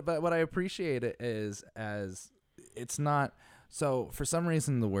 but what I appreciate it is as it's not. So for some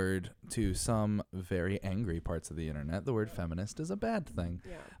reason, the word to some very angry parts of the internet, the word feminist is a bad thing.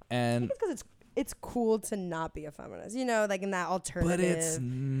 Yeah. And It's because it's cool to not be a feminist, like in that alternative. but it's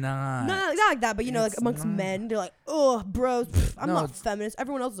not. Not like that, but like It's amongst not. men, they're like, oh, bros, I'm No, not it's- feminist.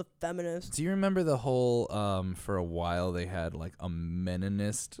 Everyone else is a feminist. Do you remember the whole for a while they had like a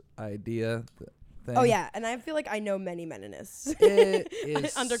meninist idea thing? Oh yeah, and I feel like I know many meninists. It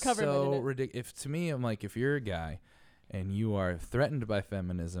is Undercover so Mennonite. ridiculous. If to me, I'm like, if you're a guy and you are threatened by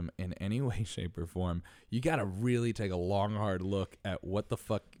feminism in any way, shape, or form, you got to really take a long, hard look at what the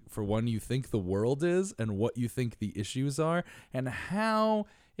fuck, for one, you think the world is and what you think the issues are and how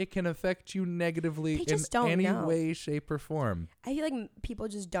it can affect you negatively They in just don't any know. way, shape, or form. I feel like people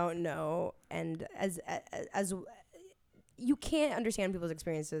just don't know, and as you can't understand people's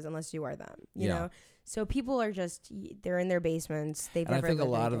experiences unless you are them, you Yeah. know. So people are just they're in their basements. They've And I never think a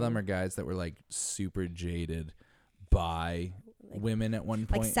lived lot of them anything. are guys that were like super jaded by Like- women at one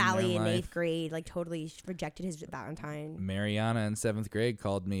point like Sally in in their 8th life. grade, like totally rejected his Valentine. Mariana in 7th grade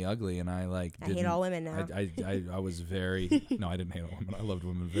called me ugly, and I like I hate didn't- all women now. I was very no, I didn't hate all women. I loved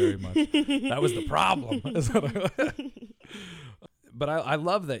women very much. That was the problem. Is what but I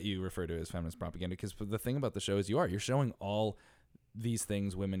love that you refer to it as feminist propaganda because the thing about the show is you're showing all these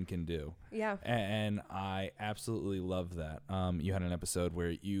things women can do, Yeah. and I absolutely love that. You had an episode where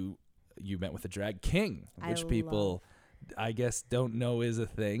you met with a drag king, which people I guess don't know is a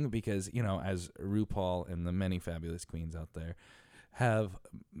thing because, as RuPaul and the many fabulous queens out there have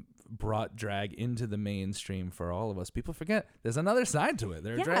brought drag into the mainstream for all of us, people forget there's another side to it.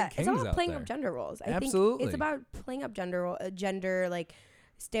 There are drag kings it's about out playing there. up gender roles. I Absolutely. think it's about playing up gender like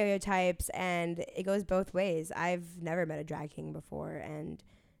stereotypes, and it goes both ways. I've never met a drag king before, and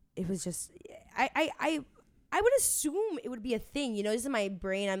it was just I would assume it would be a thing, just in my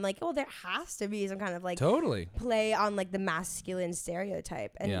brain. I'm like, oh, there has to be some kind of like Totally. play on like the masculine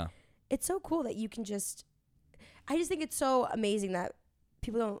stereotype, and Yeah. it's so cool that you can just. I just think it's so amazing that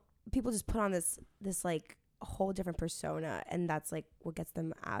people just put on this like a whole different persona, and that's like what gets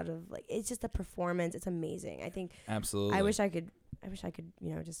them out of like it's just a performance. It's amazing. I think Absolutely. I wish I could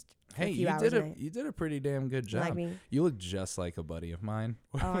just for Hey, a few hours you did a pretty damn good job. like me. You look just like a buddy of mine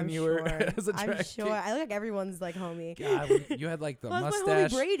when I'm you sure. were as a drag I'm sure. king. I look like everyone's like homie. God, you had like the Well, that's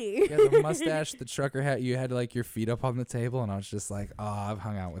mustache. my homie Brady. You had the mustache, the trucker hat. You had like your feet up on the table, and I was just like, oh, I've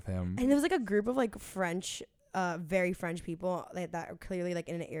hung out with him. And there was like a group of like French, very French people that are clearly like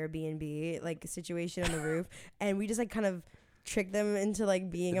in an Airbnb like situation on the roof, and we just like kind of tricked them into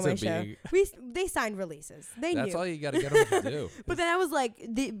like being on my show. They signed releases. They That's knew. all you got to get them to do. But then I was like,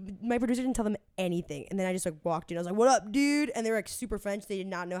 my producer didn't tell them anything, and then I just like walked in. I was like, "What up, dude?" And they were like super French. They did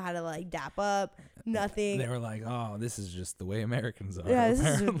not know how to like dap up. Nothing. They were like, oh, this is just the way Americans are. Yeah,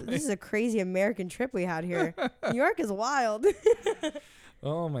 apparently. this is a crazy American trip we had here. New York is wild.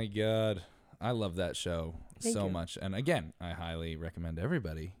 Oh my God. I love that show Thank so you. much. And again, I highly recommend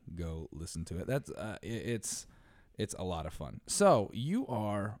everybody go listen to it. That's it's a lot of fun. So you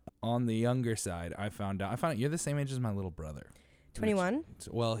are on the younger side. I found out you're the same age as my little brother. 21.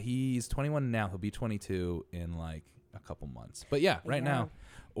 Well, he's 21 now. He'll be 22 in like a couple months. But yeah, right Yeah. now.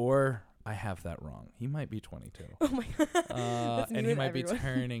 Or I have that wrong. He might be 22. Oh my god. That's and me he with might be everyone.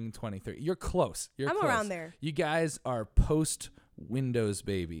 turning 23. You're close. I'm close. around there. You guys are post Windows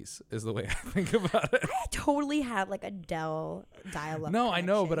babies is the way I think about it. I totally had like a Dell dial-up. No, I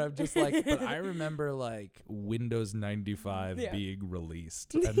know, but connection. I'm just like, but I remember like Windows 95 Yeah. being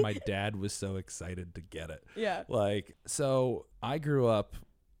released, and my dad was so excited to get it. Yeah. Like, so I grew up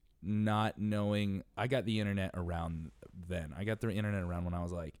not knowing. I got the internet around then. I got the internet around when I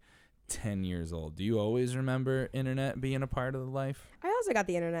was like 10 years old. Do you always remember internet being a part of the life? I also got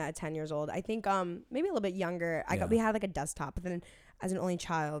the internet at 10 years old. I think maybe a little bit younger. Yeah. We had like a desktop, but then as an only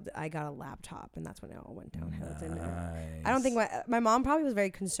child, I got a laptop, and that's when it all went downhill. Didn't it? I don't think my mom probably was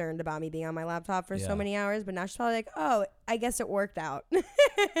very concerned about me being on my laptop for Yeah. so many hours, but now she's probably like, oh, I guess it worked out. Did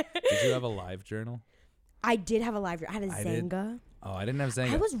you have a live journal? I did have a live. I had a I did. Zanga. Oh, I didn't have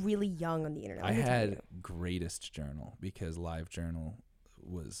Zanga. I was really young on the internet. I let me tell had you. Greatest Journal because Live Journal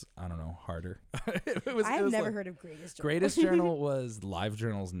was, I don't know, harder. it was, I it have was never like- heard of Greatest Journal. Greatest Journal was Live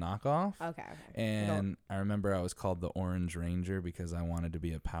Journal's knockoff. Okay. And I remember I was called the Orange Ranger because I wanted to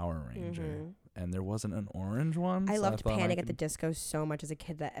be a Power Ranger. Mhm. And there wasn't an orange one. I so loved thought Panic at the could- Disco so much as a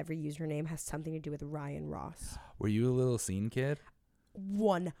kid that every username has something to do with Ryan Ross. Were you a little scene kid?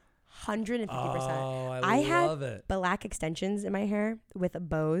 150%. Oh, I had love it. black extensions in my hair with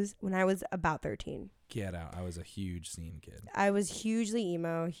bows when I was about 13. get out. I was a huge scene kid. I was hugely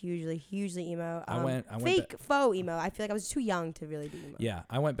emo. I went fake faux emo. I feel like I was too young to really be emo. Yeah,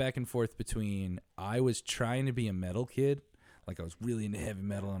 I went back and forth between I was trying to be a metal kid, like I was really into heavy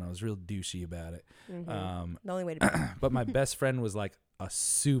metal and I was real douchey about it. Mm-hmm. The only way to be. But my best friend was like a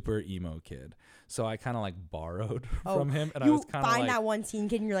super emo kid, so I kind of like borrowed from him, and I was kind of like, find that one scene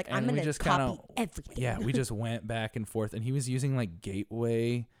kid and you're like, I'm gonna copy everything. Yeah, we just went back and forth, and he was using like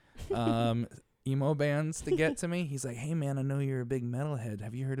gateway emo bands to get to me. He's like, hey man, I know you're a big metalhead.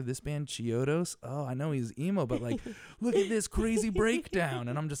 Have you heard of this band Chiodos? Oh, I know he's emo, but like, look at this crazy breakdown.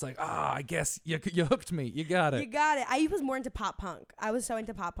 And I'm just like, I guess you hooked me. You got it. I was more into pop punk. I was so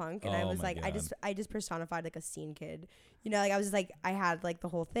into pop punk, and I was like, God. I just personified like a scene kid. You know, like I was like, I had like the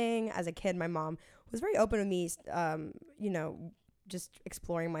whole thing as a kid. My mom was very open with me, you know, just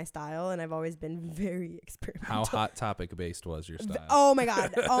exploring my style, and I've always been very experimental. How Hot Topic based was your style? Oh my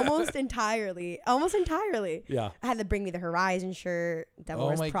God, almost entirely. Yeah. I had the Bring Me the Horizon shirt, Devil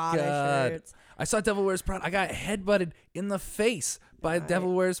Wears Prada shirts. I saw Devil Wears Prada. I got headbutted in the face by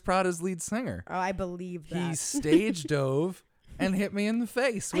Devil Wears Prada's lead singer. Oh, I believe that. He stage dove and hit me in the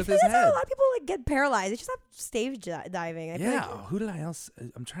face with his that's head. how a lot of people like get paralyzed. They just stop stage diving. I feel Yeah. like, Who did I else?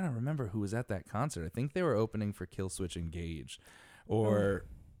 I'm trying to remember who was at that concert. I think they were opening for Killswitch Engage, or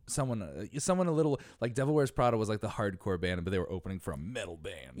someone a little like Devil Wears Prada was like the hardcore band, but they were opening for a metal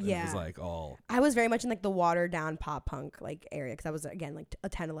band. Yeah. It was like all. I was very much in like the watered down pop punk like area, because I was again like a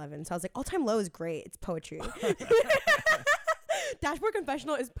 10, 11. So I was like, All Time Low is great. It's poetry. Dashboard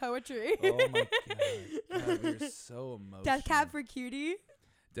Confessional is poetry. Oh my God, you're so emotional. Death Cab for Cutie.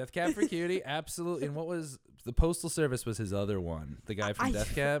 Death Cab for Cutie, absolutely. And what was the Postal Service was his other one, the guy from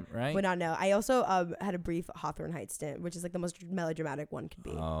Death Cab, right? Would not know. I also had a brief Hawthorne Heights stint, which is like the most melodramatic one could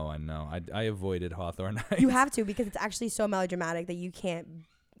be. Oh, I know. I avoided Hawthorne Heights. You have to, because it's actually so melodramatic that you can't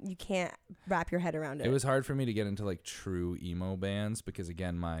wrap your head around it. It was hard for me to get into like true emo bands because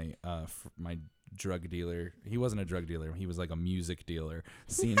again, my my drug dealer, he wasn't a drug dealer, he was like a music dealer,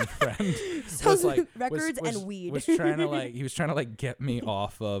 scene friend. Was like records and weed. Was trying to like he was trying to like get me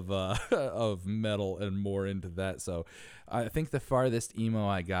off of of metal and more into that. So I think the farthest emo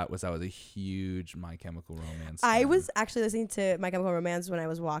I got was I was a huge My Chemical Romance fan. I was actually listening to My Chemical Romance when I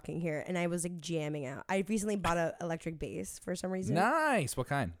was walking here, and I was like jamming out. I recently bought an electric bass for some reason. Nice. What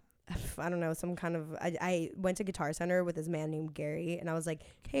kind? I don't know, some kind of. I went to Guitar Center with this man named Gary, and I was like,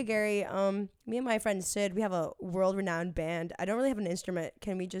 "Hey Gary, me and my friend Sid, we have a world-renowned band. I don't really have an instrument.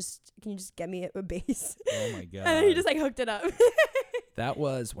 Can you just get me a bass?" Oh my God. And then he just like hooked it up. That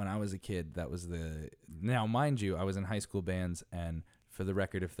was when I was a kid. That was now mind you, I was in high school bands, and for the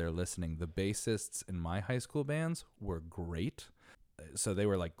record, if they're listening, the bassists in my high school bands were great. So they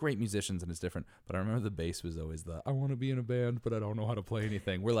were like great musicians, and it's different. But I remember the bass was always I want to be in a band, but I don't know how to play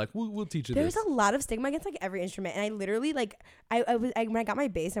anything. We're like, we'll teach you There's this. a lot of stigma against like every instrument, and I literally like I when I got my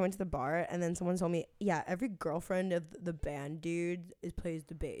bass, I went to the bar, and then someone told me, yeah, every girlfriend of the band dude plays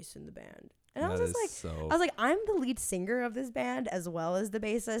the bass in the band. And I was just like, I'm the lead singer of this band as well as the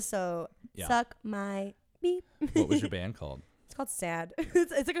bassist, so suck my beep. What was your band called? It's called SAD.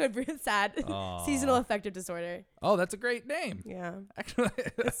 It's like a sad seasonal affective disorder. Oh, that's a great name. Yeah. Actually,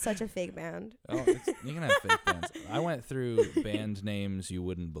 It's such a fake band. you can have fake bands. I went through band names you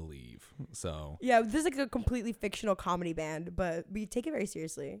wouldn't believe. So Yeah, this is like a completely fictional comedy band, but we take it very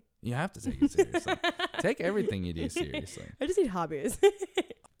seriously. you have to take it seriously. Take everything you do seriously. I just need hobbies.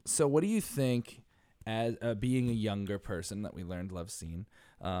 So what do you think, as being a younger person that we learned loves scene,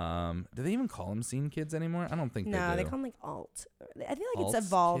 do they even call them scene kids anymore? I don't think they do. No, they call them like alt. I feel like Alt it's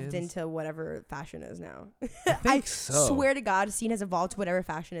evolved kids? into whatever fashion is now. I think so. Swear to God, scene has evolved to whatever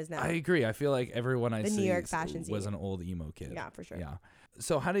fashion is now. I agree. I feel like everyone I The see New York fashion was scene. an old emo kid. Yeah, for sure. Yeah.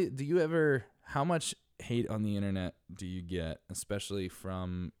 So how much hate on the internet do you get, especially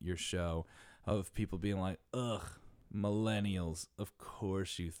from your show, of people being like, ugh, millennials, of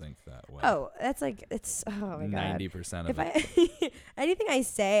course you think that way. Oh, that's like, it's, oh my God. 90% of If it. anything I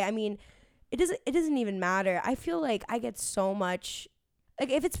say, I mean, it doesn't even matter. I feel like I get so much, like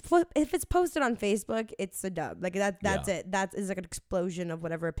if it's posted on Facebook, it's a dub. Like that's it. That is like an explosion of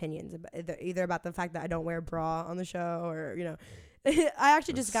whatever opinions, either about the fact that I don't wear a bra on the show, or I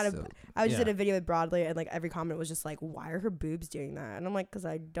actually just did a video with Broadly, and like every comment was just like, why are her boobs doing that? And I'm like, because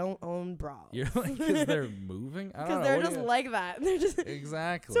I don't own bras. You're like, because they're moving? I don't know. Because they're What do just you- like that. They're just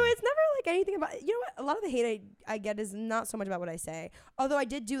Exactly. So it's never like anything about, you know what, a lot of the hate I get is not so much about what I say, although I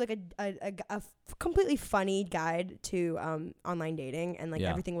did do like a completely funny guide to online dating, and like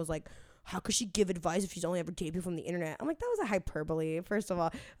everything was like how could she give advice if she's only ever dated people from the internet? I'm like, that was a hyperbole. First of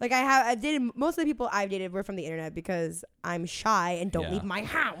all, like I've dated, most of the people I've dated were from the internet because I'm shy and don't leave my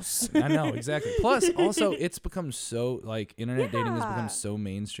house. I know, exactly. Plus, also, it's become so, like, internet dating has become so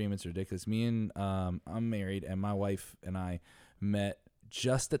mainstream. It's ridiculous. Me and, I'm married, and my wife and I met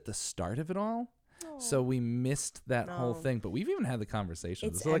just at the start of it all. So we missed that whole thing, but we've even had the conversation.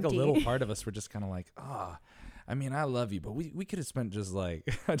 It's so like empty. a little part of us were just kind of like, I mean, I love you, but we could have spent just like,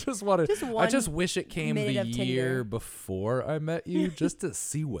 I just wish it came the minute of year Tinder. before I met you just to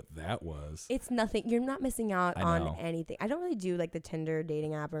see what that was. It's nothing. You're not missing out I on know. anything. I don't really do like the Tinder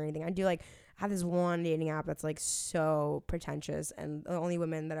dating app or anything. I have this one dating app that's like so pretentious, and the only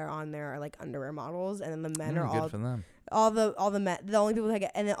women that are on there are like underwear models, and then the men are good all for them. all the men, the only people that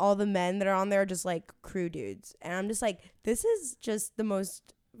get, and then all the men that are on there are just like crew dudes. And I'm just like, this is just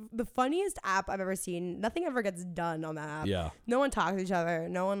the funniest app I've ever seen. Nothing ever gets done on that app. Yeah. No one talks to each other.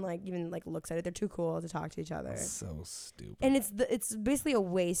 No one like even like looks at it. They're too cool to talk to each other. So stupid. And it's basically a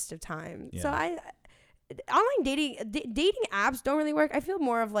waste of time. Yeah. So online dating apps don't really work. I feel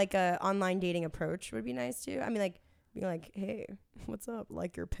more of like a online dating approach would be nice too. I mean, like being like, hey, what's up?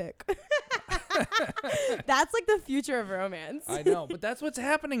 Like your pic. That's like the future of romance. I know, but that's what's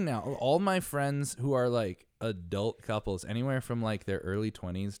happening now. All my friends who are like adult couples, anywhere from like their early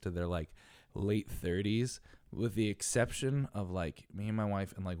 20s to their like late 30s, with the exception of like me and my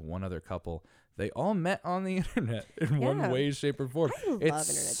wife and like one other couple, they all met on the internet in one way, shape, or form. I love It's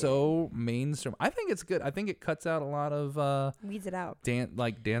internet so mainstream. I think it's good. I think it cuts out a lot of weeds it out. dancing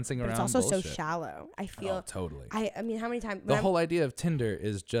But around. it's also bullshit. so shallow. I feel Oh, totally. I mean, how many times The whole idea of Tinder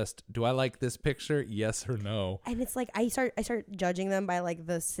is just, do I like this picture? Yes or no? and it's like I start judging them by like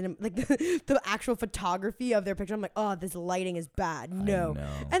the the actual photography of their picture. I'm like, oh, this lighting is bad. No, know.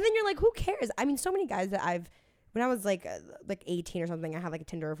 and then you're like, who cares? I mean, so many guys that when I was like 18 or something, I had like a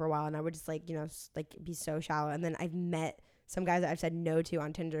Tinder for a while, and I would just like like be so shallow. And then I've met some guys that I've said no to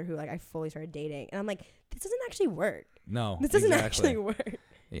on Tinder who like I fully started dating, and I'm like, this doesn't actually work. No, This doesn't exactly. actually work.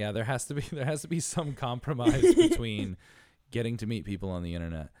 Yeah, there has to be some compromise between getting to meet people on the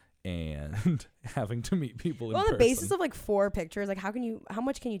internet and having to meet people in Well, on person. the basis of like 4 pictures, like how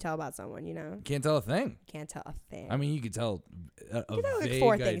much can you tell about someone? You know, Can't tell a thing. can't tell a thing. I mean, you could tell a can tell, like, vague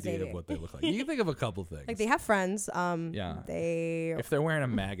 4 idea things, of maybe. what they look like. You can think of a couple things. like they have friends. Yeah. They If they're wearing a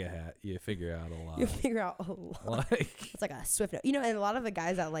MAGA hat, you figure out a lot. you figure out a lot. Like, It's like a swift note. You know, and a lot of the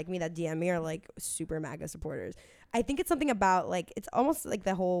guys that like me that DM me are like super MAGA supporters. I think it's something about like, it's almost like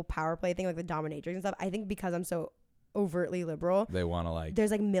the whole power play thing, like the dominatrix and stuff. I think because I'm so overtly liberal, they want to like. there's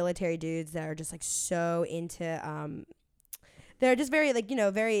like military dudes that are just like so into, they're just very like,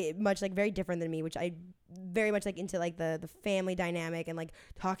 very much like very different than me, which I very much like into like the family dynamic and like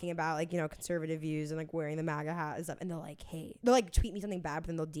talking about like, conservative views and like wearing the MAGA hat and stuff. And they're like, hey, they'll like tweet me something bad, but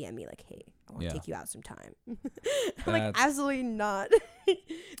then they'll DM me like, hey, I want to Yeah. take you out sometime. I'm like, That's- absolutely not. They have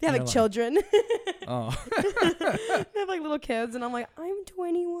You're like like- children. Oh. They have like little kids, and I'm like, I'm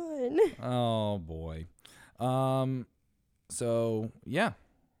 21. Oh boy. So yeah,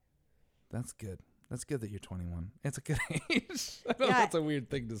 that's good. That's good that you're 21. It's a good age. I know Yeah. that's a weird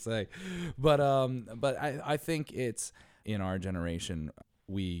thing to say, but I think it's in our generation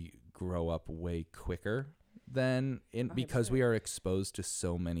we grow up way quicker than because we are exposed to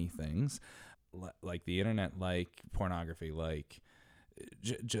so many things, like the internet, like pornography, like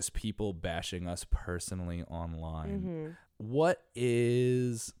just people bashing us personally online. What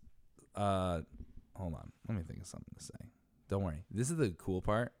is hold on, let me think of something to say. Don't worry, this is the cool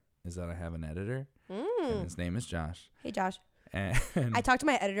part, is that I have an editor and his name is Josh. Hey, Josh. And I talk to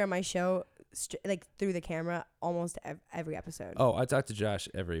my editor on my show like through the camera almost every episode. oh, I talk to Josh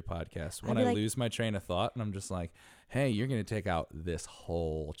every podcast when I'd be I like- lose my train of thought, and I'm just like, hey, you're gonna take out this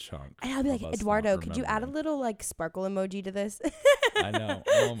whole chunk. And I'll be like, of us not Eduardo, could you add a remembering." little like sparkle emoji to this? I know.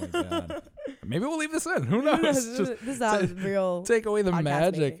 Oh my god. Maybe we'll leave this in. Who knows? this Just is a real. take away the podcast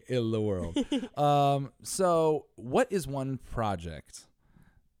magic in the world. So what is one project?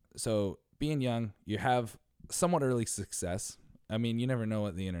 So being young, you have somewhat early success. I mean, you never know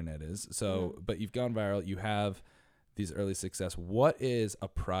what the internet is. So, but you've gone viral. You have these early success. What is a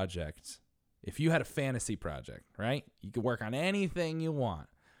project? If you had a fantasy project, right? You could work on anything you want.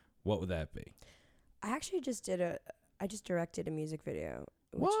 What would that be? I actually just directed a music video,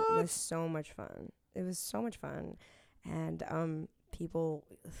 which What? was so much fun. It was so much fun, and people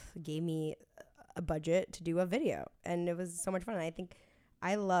gave me a budget to do a video, and it was so much fun. And I think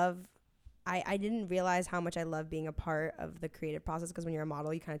I didn't realize how much I love being a part of the creative process, because when you're a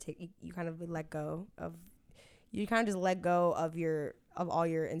model, you kind of let go of you kind of just let go of all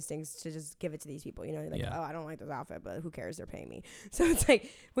your instincts to just give it to these people, you know, like, Yeah. oh, I don't like this outfit, but who cares, they're paying me. So it's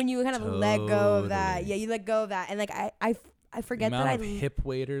like when you kind of let go of that, Totally. you let go of that, and like I forget the that amount of hip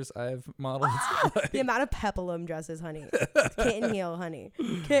waders I've modeled. the amount of peplum dresses, honey, kitten heel, honey,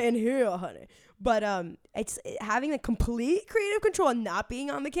 kitten heel, honey. But it's having the complete creative control and not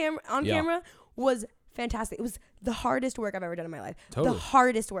being on the camera was fantastic. It was the hardest work I've ever done in my life. Totally. The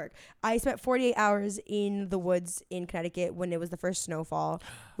hardest work. I spent 48 hours in the woods in Connecticut when it was the first snowfall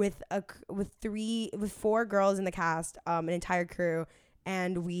with 4 girls in the cast, an entire crew,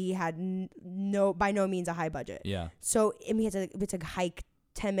 and we had by no means a high budget. Yeah. So we had to hike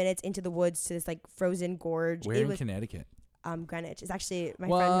 10 minutes into the woods to this like frozen gorge. Where in Connecticut? Greenwich. It's actually my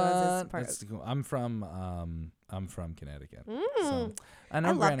friend who owns this part. That's cool. I'm from Connecticut. Mm. So I know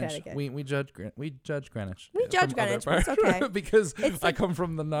I love Greenwich. Connecticut. We judge Greenwich. We from judge other Greenwich, but it's parts. okay. Because It's I like- come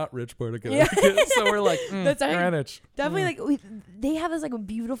from the not rich part of Yeah. Connecticut. So we're like, That's right. Greenwich. Definitely they have this like a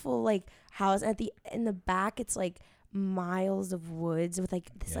beautiful like house, and in the back it's like miles of woods with like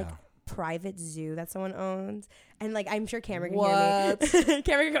this like private zoo that someone owns, and like I'm sure Cameron can hear me.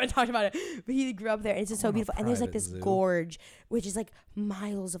 Cameron can go and talk about it, but he grew up there, and it's just so beautiful. And there's like this gorge, which is like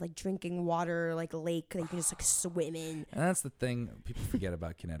miles of like drinking water, like lake that you can just like swim in. And that's the thing people forget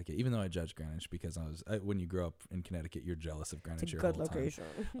about Connecticut. Even though I judge Greenwich because when you grow up in Connecticut, you're jealous of Greenwich. It's a your good whole location.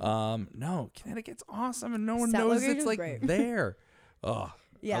 Time. No, Connecticut's awesome, and no one That knows it's location's like great. there. Oh.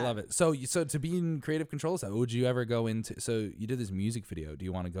 Yeah. I love it. So to be in creative control side, would you ever go into? So you did this music video. Do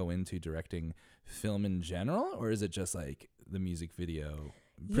you want to go into directing film in general, or is it just like the music video?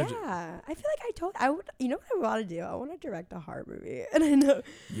 Yeah, I feel like I would. You know what I want to do? I want to direct a horror movie, and I know.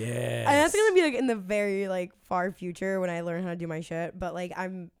 Yeah. And that's gonna be like in the very like far future when I learn how to do my shit. But like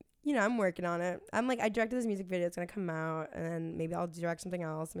I'm working on it. I directed this music video. It's gonna come out, and then maybe I'll direct something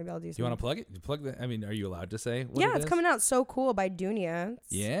else. Maybe I'll do. Do you want to plug it? You plug the. I mean, are you allowed to say? What Yeah, it it's is? coming out. So Cool by Dunia.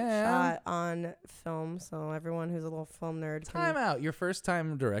 It's Yeah. shot on film, so everyone who's a little film nerd. Time out. Your first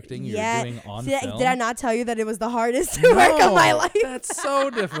time directing. You're Yeah. doing on Did film. I not tell you that it was the hardest work of my life? That's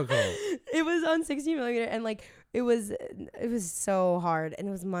so difficult. It was on 16 millimeter, and like it was so hard, and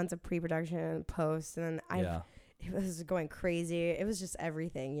it was months of pre-production, post, and then it was going crazy. It was just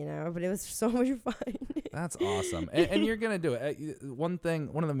everything, you know, but it was so much fun. That's awesome. And you're going to do it. One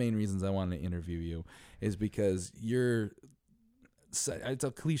of the main reasons I wanted to interview you is because it's a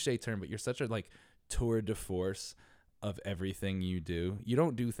cliche term, but you're such a like tour de force of everything you do. You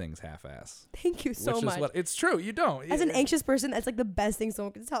don't do things half-ass. Thank you so much. It's true. You don't. As an anxious person, that's like the best thing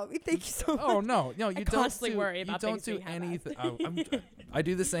someone can tell me. Thank you so much. Oh no, you I don't constantly worry about you don't things do being half-assed. anything. I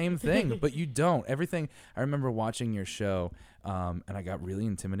do the same thing, but you don't. Everything. I remember watching your show, and I got really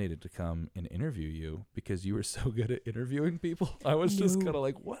intimidated to come and interview you because you were so good at interviewing people. I was just kind of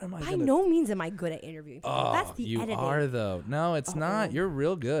like, what am I? By no means am I good at interviewing people. Oh, That's the you editing. are though. No, it's not. You're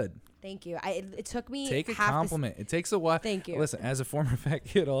real good. Thank you. It took me Take a half compliment. It takes a while. Thank you. Listen, as a former fat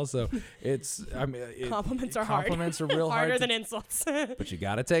kid, also, Compliments are hard. Compliments are real hard harder to than insults. but you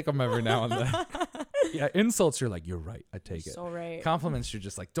gotta take them every now and then. Yeah, insults, you're like, you're right, I take it. So right. Compliments, you're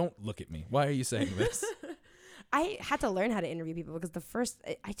just like, don't look at me. Why are you saying this? I had to learn how to interview people because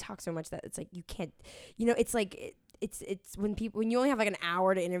I talk so much that it's like you can't, you know, it's like it's when you only have like an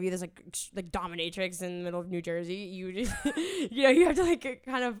hour to interview this like dominatrix in the middle of New Jersey, you just you have to like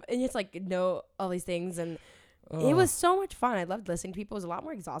kind of, and it's like know all these things, and it was so much fun. I loved listening to people. It was a lot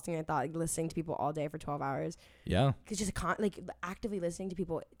more exhausting than I thought, like listening to people all day for 12 hours. Yeah. Because just actively listening to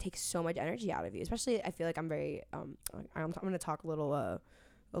people takes so much energy out of you. Especially, I feel like I'm very I'm going to talk a little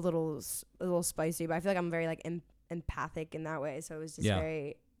spicy, but I feel like I'm very like empathic in that way. So it was just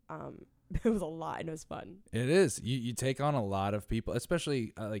very it was a lot, and it was fun. It is. You take on a lot of people,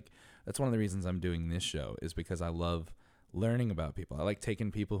 especially like that's one of the reasons I'm doing this show is because I love learning about people. I like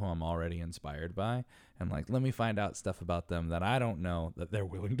taking people who I'm already inspired by and like, let me find out stuff about them that I don't know that they're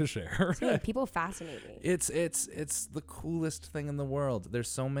willing to share. So, people fascinate me. It's the coolest thing in the world. There's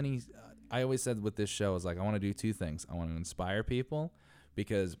so many. I always said with this show is like, I want to do two things. I want to inspire people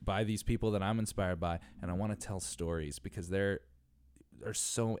because by these people that I'm inspired by, and I want to tell stories because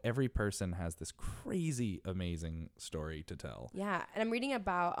every person has this crazy, amazing story to tell. Yeah. And I'm reading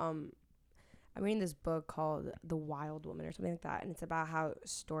about, I'm reading this book called The Wild Woman or something like that. And it's about how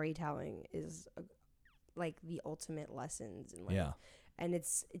storytelling is like the ultimate lessons in life. Yeah. And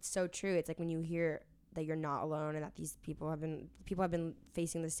it's so true. It's like when you hear that you're not alone and that these people have been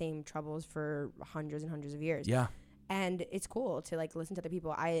facing the same troubles for hundreds and hundreds of years. Yeah. And it's cool to like listen to other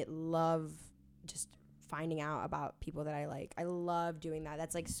people. I love just finding out about people that I like. I love doing that.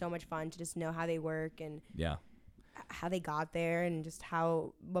 That's like so much fun to just know how they work and how they got there and just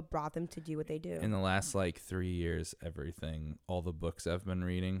what brought them to do what they do. In the last like 3 years, all the books I've been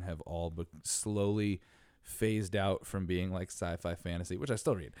reading have all slowly phased out from being like sci-fi fantasy, which I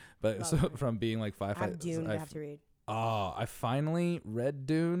still read, but from being like I have Dune I have to read. Oh, I finally read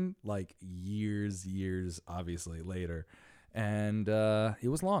Dune like years obviously later, and it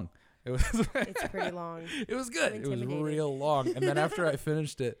was long. It's pretty long. It was good. It was real long. And then after I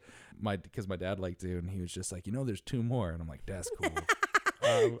finished it, because my dad liked Dune, he was just like, there's 2 more, and I'm like, that's cool.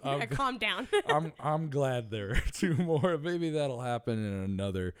 Calm down. I'm glad there are 2 more. Maybe that'll happen in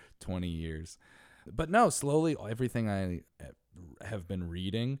another 20 years. But no, slowly everything I have been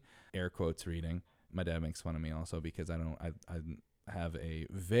reading, air quotes reading. My dad makes fun of me also because I have a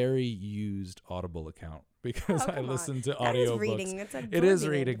very used Audible account because I listen to audiobooks. Reading. It is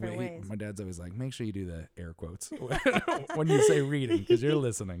reading. But my dad's always like, make sure you do the air quotes when you say reading because you're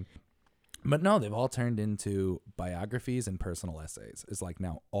listening. But no, they've all turned into biographies and personal essays. It's like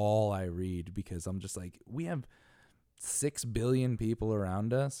now all I read because I'm just like, we have 6 billion people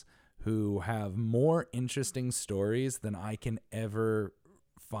around us who have more interesting stories than I can ever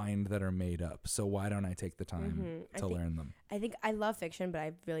find that are made up. So why don't I take the time to learn them? I think I love fiction, but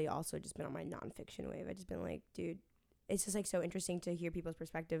I've really also just been on my nonfiction wave. I've just been like, dude, it's just like so interesting to hear people's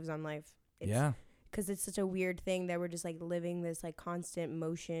perspectives on life. Because it's such a weird thing that we're just like living this like constant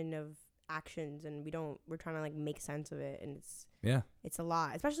motion of actions and we're trying to like make sense of it, and it's a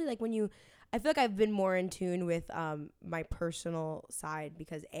lot, especially like when I feel like I've been more in tune with my personal side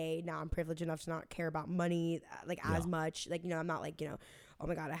because now I'm privileged enough to not care about money as much, like I'm not like oh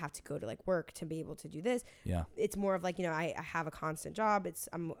my god I have to go to like work to be able to do this. It's more of like I have a constant job,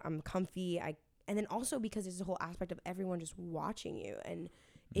 I'm comfy, and then also because there's a whole aspect of everyone just watching you and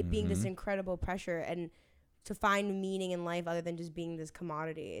it being this incredible pressure, and to find meaning in life other than just being this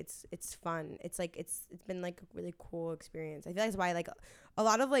commodity. It's fun. It's like it's been like a really cool experience. I feel like that's why like a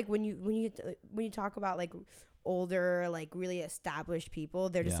lot of like when you talk about like older like really established people,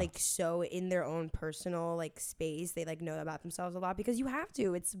 they're just like so in their own personal like space. They like know about themselves a lot because you have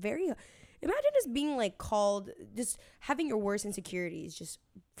to. It's very imagine just being like called, just having your worst insecurities just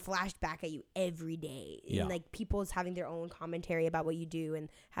flashed back at you every day. And like people's having their own commentary about what you do and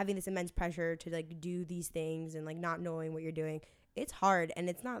having this immense pressure to like do these things and like not knowing what you're doing. It's hard, and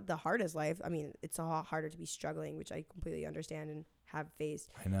it's not the hardest life. I mean, it's a lot harder to be struggling, which I completely understand and have faced.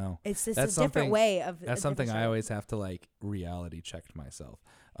 I know. It's just a different way of. That's something I always have to like reality check myself.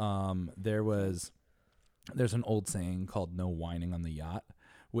 There's an old saying called "no whining on the yacht,"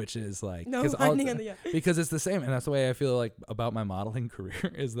 which is like because it's the same, and that's the way I feel like about my modeling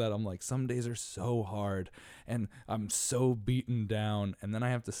career is that I'm like some days are so hard and I'm so beaten down, and then I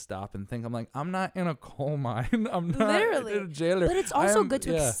have to stop and think. I'm like, I'm not in a coal mine. I'm not literally a jailer. But it's also good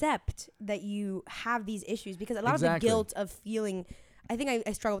to accept that you have these issues because a lot of the guilt of feeling. I think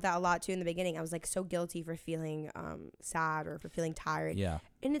I struggled with that a lot too in the beginning. I was like so guilty for feeling sad or for feeling tired. Yeah.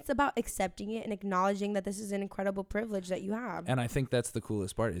 And it's about accepting it and acknowledging that this is an incredible privilege that you have. And I think that's the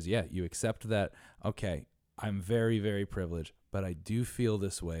coolest part is, you accept that, okay, I'm very, very privileged, but I do feel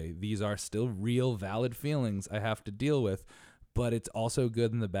this way. These are still real, valid feelings I have to deal with, but it's also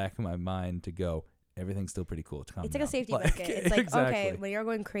good in the back of my mind to go, everything's still pretty cool. It's like a safety blanket. It's like, okay, when you're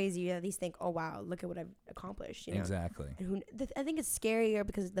going crazy, you at least think, oh, wow, look at what I've accomplished. You know? Exactly. And I think it's scarier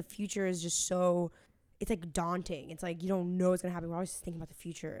because the future is just so, it's like daunting. It's like you don't know what's going to happen. We're always just thinking about the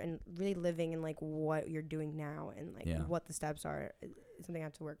future and really living in like what you're doing now and like what the steps are is something I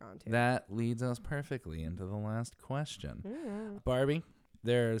have to work on too. That leads us perfectly into the last question. Barbie,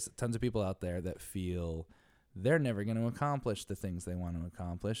 there's tons of people out there that feel they're never going to accomplish the things they want to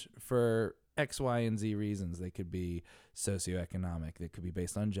accomplish for X, Y, and Z reasons. They could be socioeconomic. They could be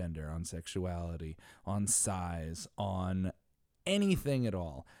based on gender, on sexuality, on size, on anything at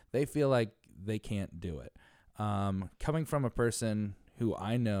all. They feel like they can't do it. Coming from a person who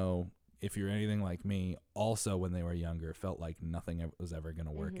I know, if you're anything like me, also when they were younger, felt like nothing was ever going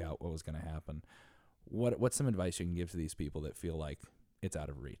to work out, what was going to happen. What's some advice you can give to these people that feel like it's out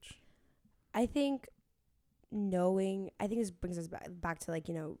of reach? I think this brings us back to like,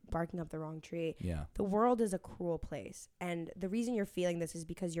 barking up the wrong tree. Yeah. The world is a cruel place. And the reason you're feeling this is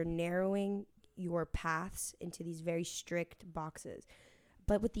because you're narrowing your paths into these very strict boxes.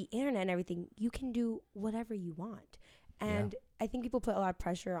 But with the internet and everything, you can do whatever you want. And I think people put a lot of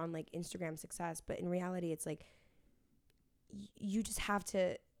pressure on like Instagram success. But in reality, it's like you just have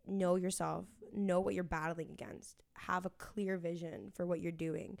to know yourself, know what you're battling against, have a clear vision for what you're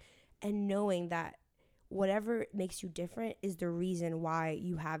doing, and knowing that whatever makes you different is the reason why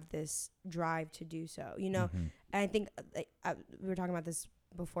you have this drive to do so, And I think we were talking about this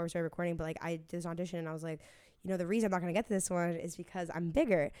before we started recording, but like I did this audition and I was like, you know, the reason I'm not going to get to this one is because I'm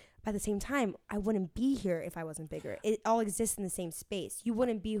bigger. But at the same time, I wouldn't be here if I wasn't bigger. It all exists in the same space. You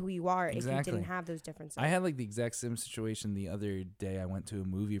wouldn't be who you are if you didn't have those differences. I had like the exact same situation the other day. I went to a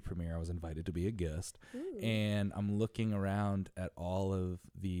movie premiere. I was invited to be a guest. Ooh. And I'm looking around at all of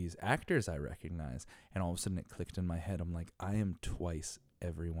these actors I recognize. And all of a sudden it clicked in my head. I'm like, I am twice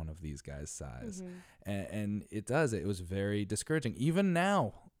every one of these guys' size. And it does. It was very discouraging. Even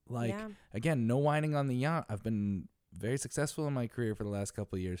now. Like, again, no whining on the yacht. I've been very successful in my career for the last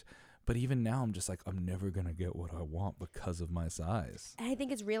couple of years. But even now, I'm just like, I'm never going to get what I want because of my size. And I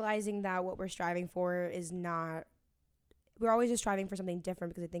think it's realizing that what we're striving for is not, we're always just striving for something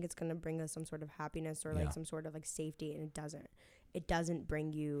different because I think it's going to bring us some sort of happiness or like some sort of like safety. And it doesn't. It doesn't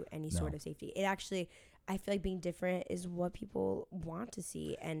bring you any sort of safety. It actually, I feel like being different is what people want to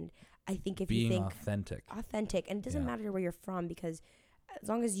see. And I think if you think authentic, and it doesn't matter where you're from, because as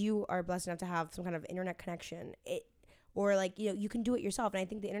long as you are blessed enough to have some kind of internet connection, or like, you know, you can do it yourself. And I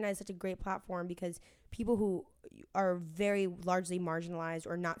think the internet is such a great platform because people who are very largely marginalized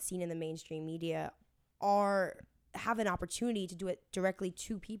or not seen in the mainstream media have an opportunity to do it directly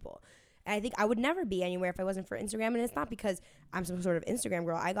to people. And I think I would never be anywhere if I wasn't for Instagram. And it's not because I'm some sort of Instagram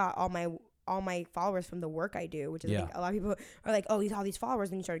girl. I got all my followers from the work I do, which is I think a lot of people are like, oh, you have all these followers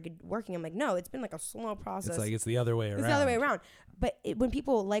and you started working. I'm like, no, it's been like a slow process. It's like it's the other way around. It's the other way around. But when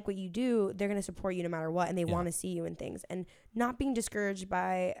people like what you do, they're going to support you no matter what, and they want to see you in things. And not being discouraged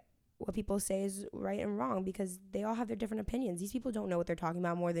by what people say is right and wrong, because they all have their different opinions. These people don't know what they're talking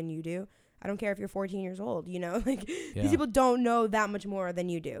about more than you do. I don't care if you're 14 years old, you know? Like these people don't know that much more than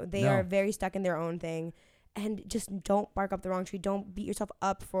you do. They are very stuck in their own thing. And just don't bark up the wrong tree. Don't beat yourself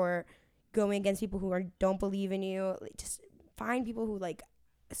up for going against people who don't believe in you. Just find people who like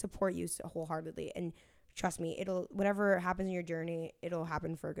support you wholeheartedly, and trust me, whatever happens in your journey, it'll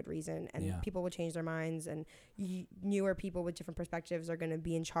happen for a good reason, and people will change their minds, and newer people with different perspectives are going to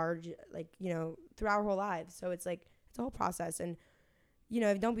be in charge, like, you know, throughout our whole lives. So it's like, it's a whole process, and, you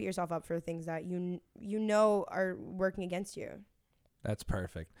know, don't beat yourself up for things that you know are working against you. That's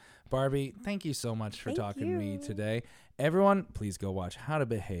perfect. Barbie, thank you so much for talking to me today. Everyone, please go watch How to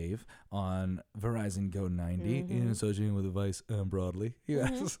Behave on Verizon Go 90 in association with Vice broadly.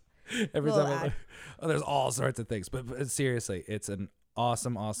 Yes. Every time there's all sorts of things. But seriously, it's an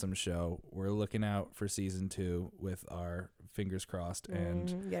awesome, awesome show. We're looking out for season 2 with our fingers crossed. And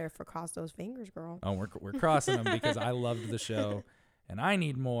you gotta cross those fingers, girl. Oh, we're crossing them because I loved the show. And I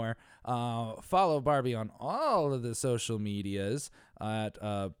need more. Follow Barbie on all of the social medias at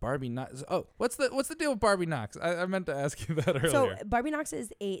Barbie Knox. Oh, what's the deal with Barbie Knox? I meant to ask you that earlier. So Barbie Knox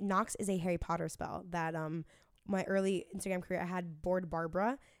is a Harry Potter spell that my early Instagram career I had Bored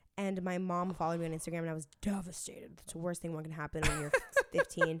Barbara, and my mom followed me on Instagram, and I was devastated. It's the worst thing that can happen when you're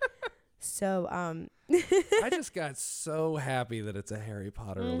 15. So I just got so happy that it's a Harry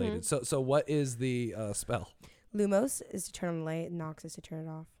Potter related. So what is the spell? Lumos is to turn on the light, Nox is to turn it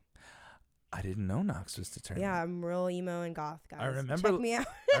off. I didn't know Nox was to turn. Yeah, I'm real emo and goth, guys. I remember. Check me out.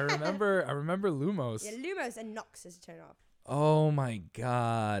 I remember Lumos. Yeah, Lumos and Nox is to turn off. Oh my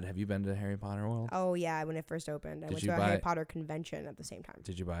God! Have you been to Harry Potter World? Oh yeah, when it first opened, I went to a Harry Potter convention at the same time.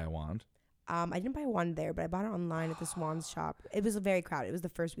 Did you buy a wand? I didn't buy one there, but I bought it online at the Swans shop. It was very crowded. It was the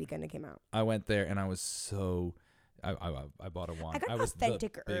first weekend it came out. I went there and I was so. I bought a wand. I got an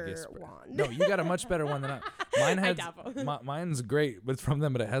authentic wand. No, you got a much better one than mine has. Mine's great, but it's from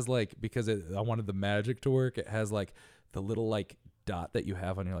them. But it has like, because I wanted the magic to work. It has like the little like dot that you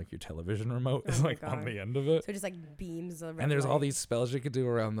have on your television remote is like on the end of it. So it just like beams. And there's all these spells you could do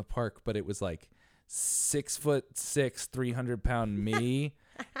around the park, but it was like 6'6", 300-pound me.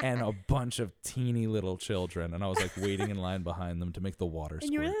 And a bunch of teeny little children, and I was like waiting in line behind them to make the water squirt.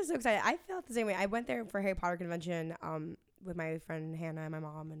 And you were so excited. I felt the same way. I went there for Harry Potter convention with my friend Hannah and my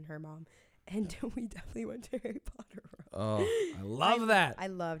mom and her mom, and we definitely went to Harry Potter World. Oh, I love that. I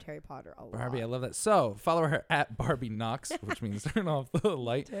loved Harry Potter a lot. Barbie, I love that. So follow her at Barbie Knox, which means turn off the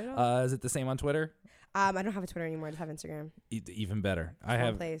light. Is it the same on Twitter? I don't have a Twitter anymore. I just have Instagram. Even better.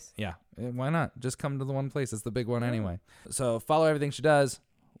 One place. Yeah. Why not? Just come to the one place. It's the big one anyway. So follow everything she does.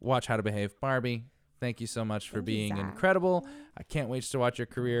 Watch How to Behave. Barbie, thank you so much for being incredible. I can't wait to watch your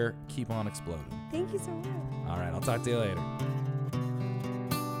career keep on exploding. Thank you so much. All right. I'll talk to you later.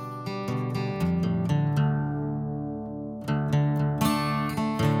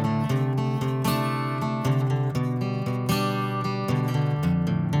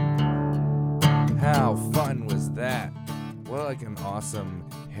 How fun was that? What like an awesome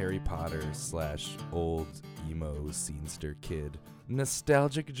Harry Potter / old emo scenester kid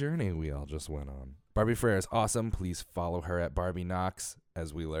nostalgic journey we all just went on. Barbie Frere is awesome. Please follow her at Barbie Knox.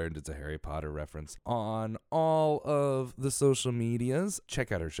 as we learned, it's a Harry Potter reference, on all of the social medias.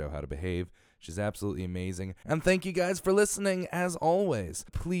 Check out her show, How to Behave. She's absolutely amazing. And thank you guys for listening, as always.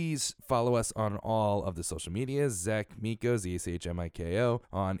 Please follow us on all of the social medias. Zach Miko, ZachMiko,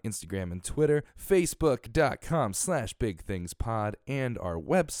 on Instagram and Twitter, Facebook.com/BigThingsPod, and our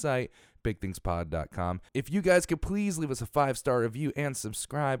website, BigThingsPod.com. If you guys could please leave us a 5-star review and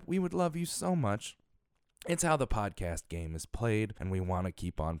subscribe, we would love you so much. It's how the podcast game is played, and we want to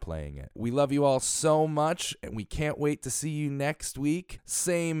keep on playing it. We love you all so much, and we can't wait to see you next week.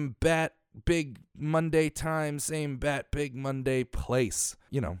 Same bat, big Monday time, same bat, big Monday place.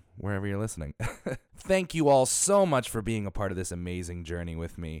 You know, wherever you're listening. Thank you all so much for being a part of this amazing journey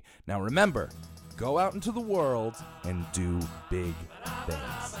with me. Now remember, go out into the world and do big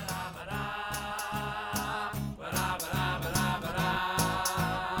things.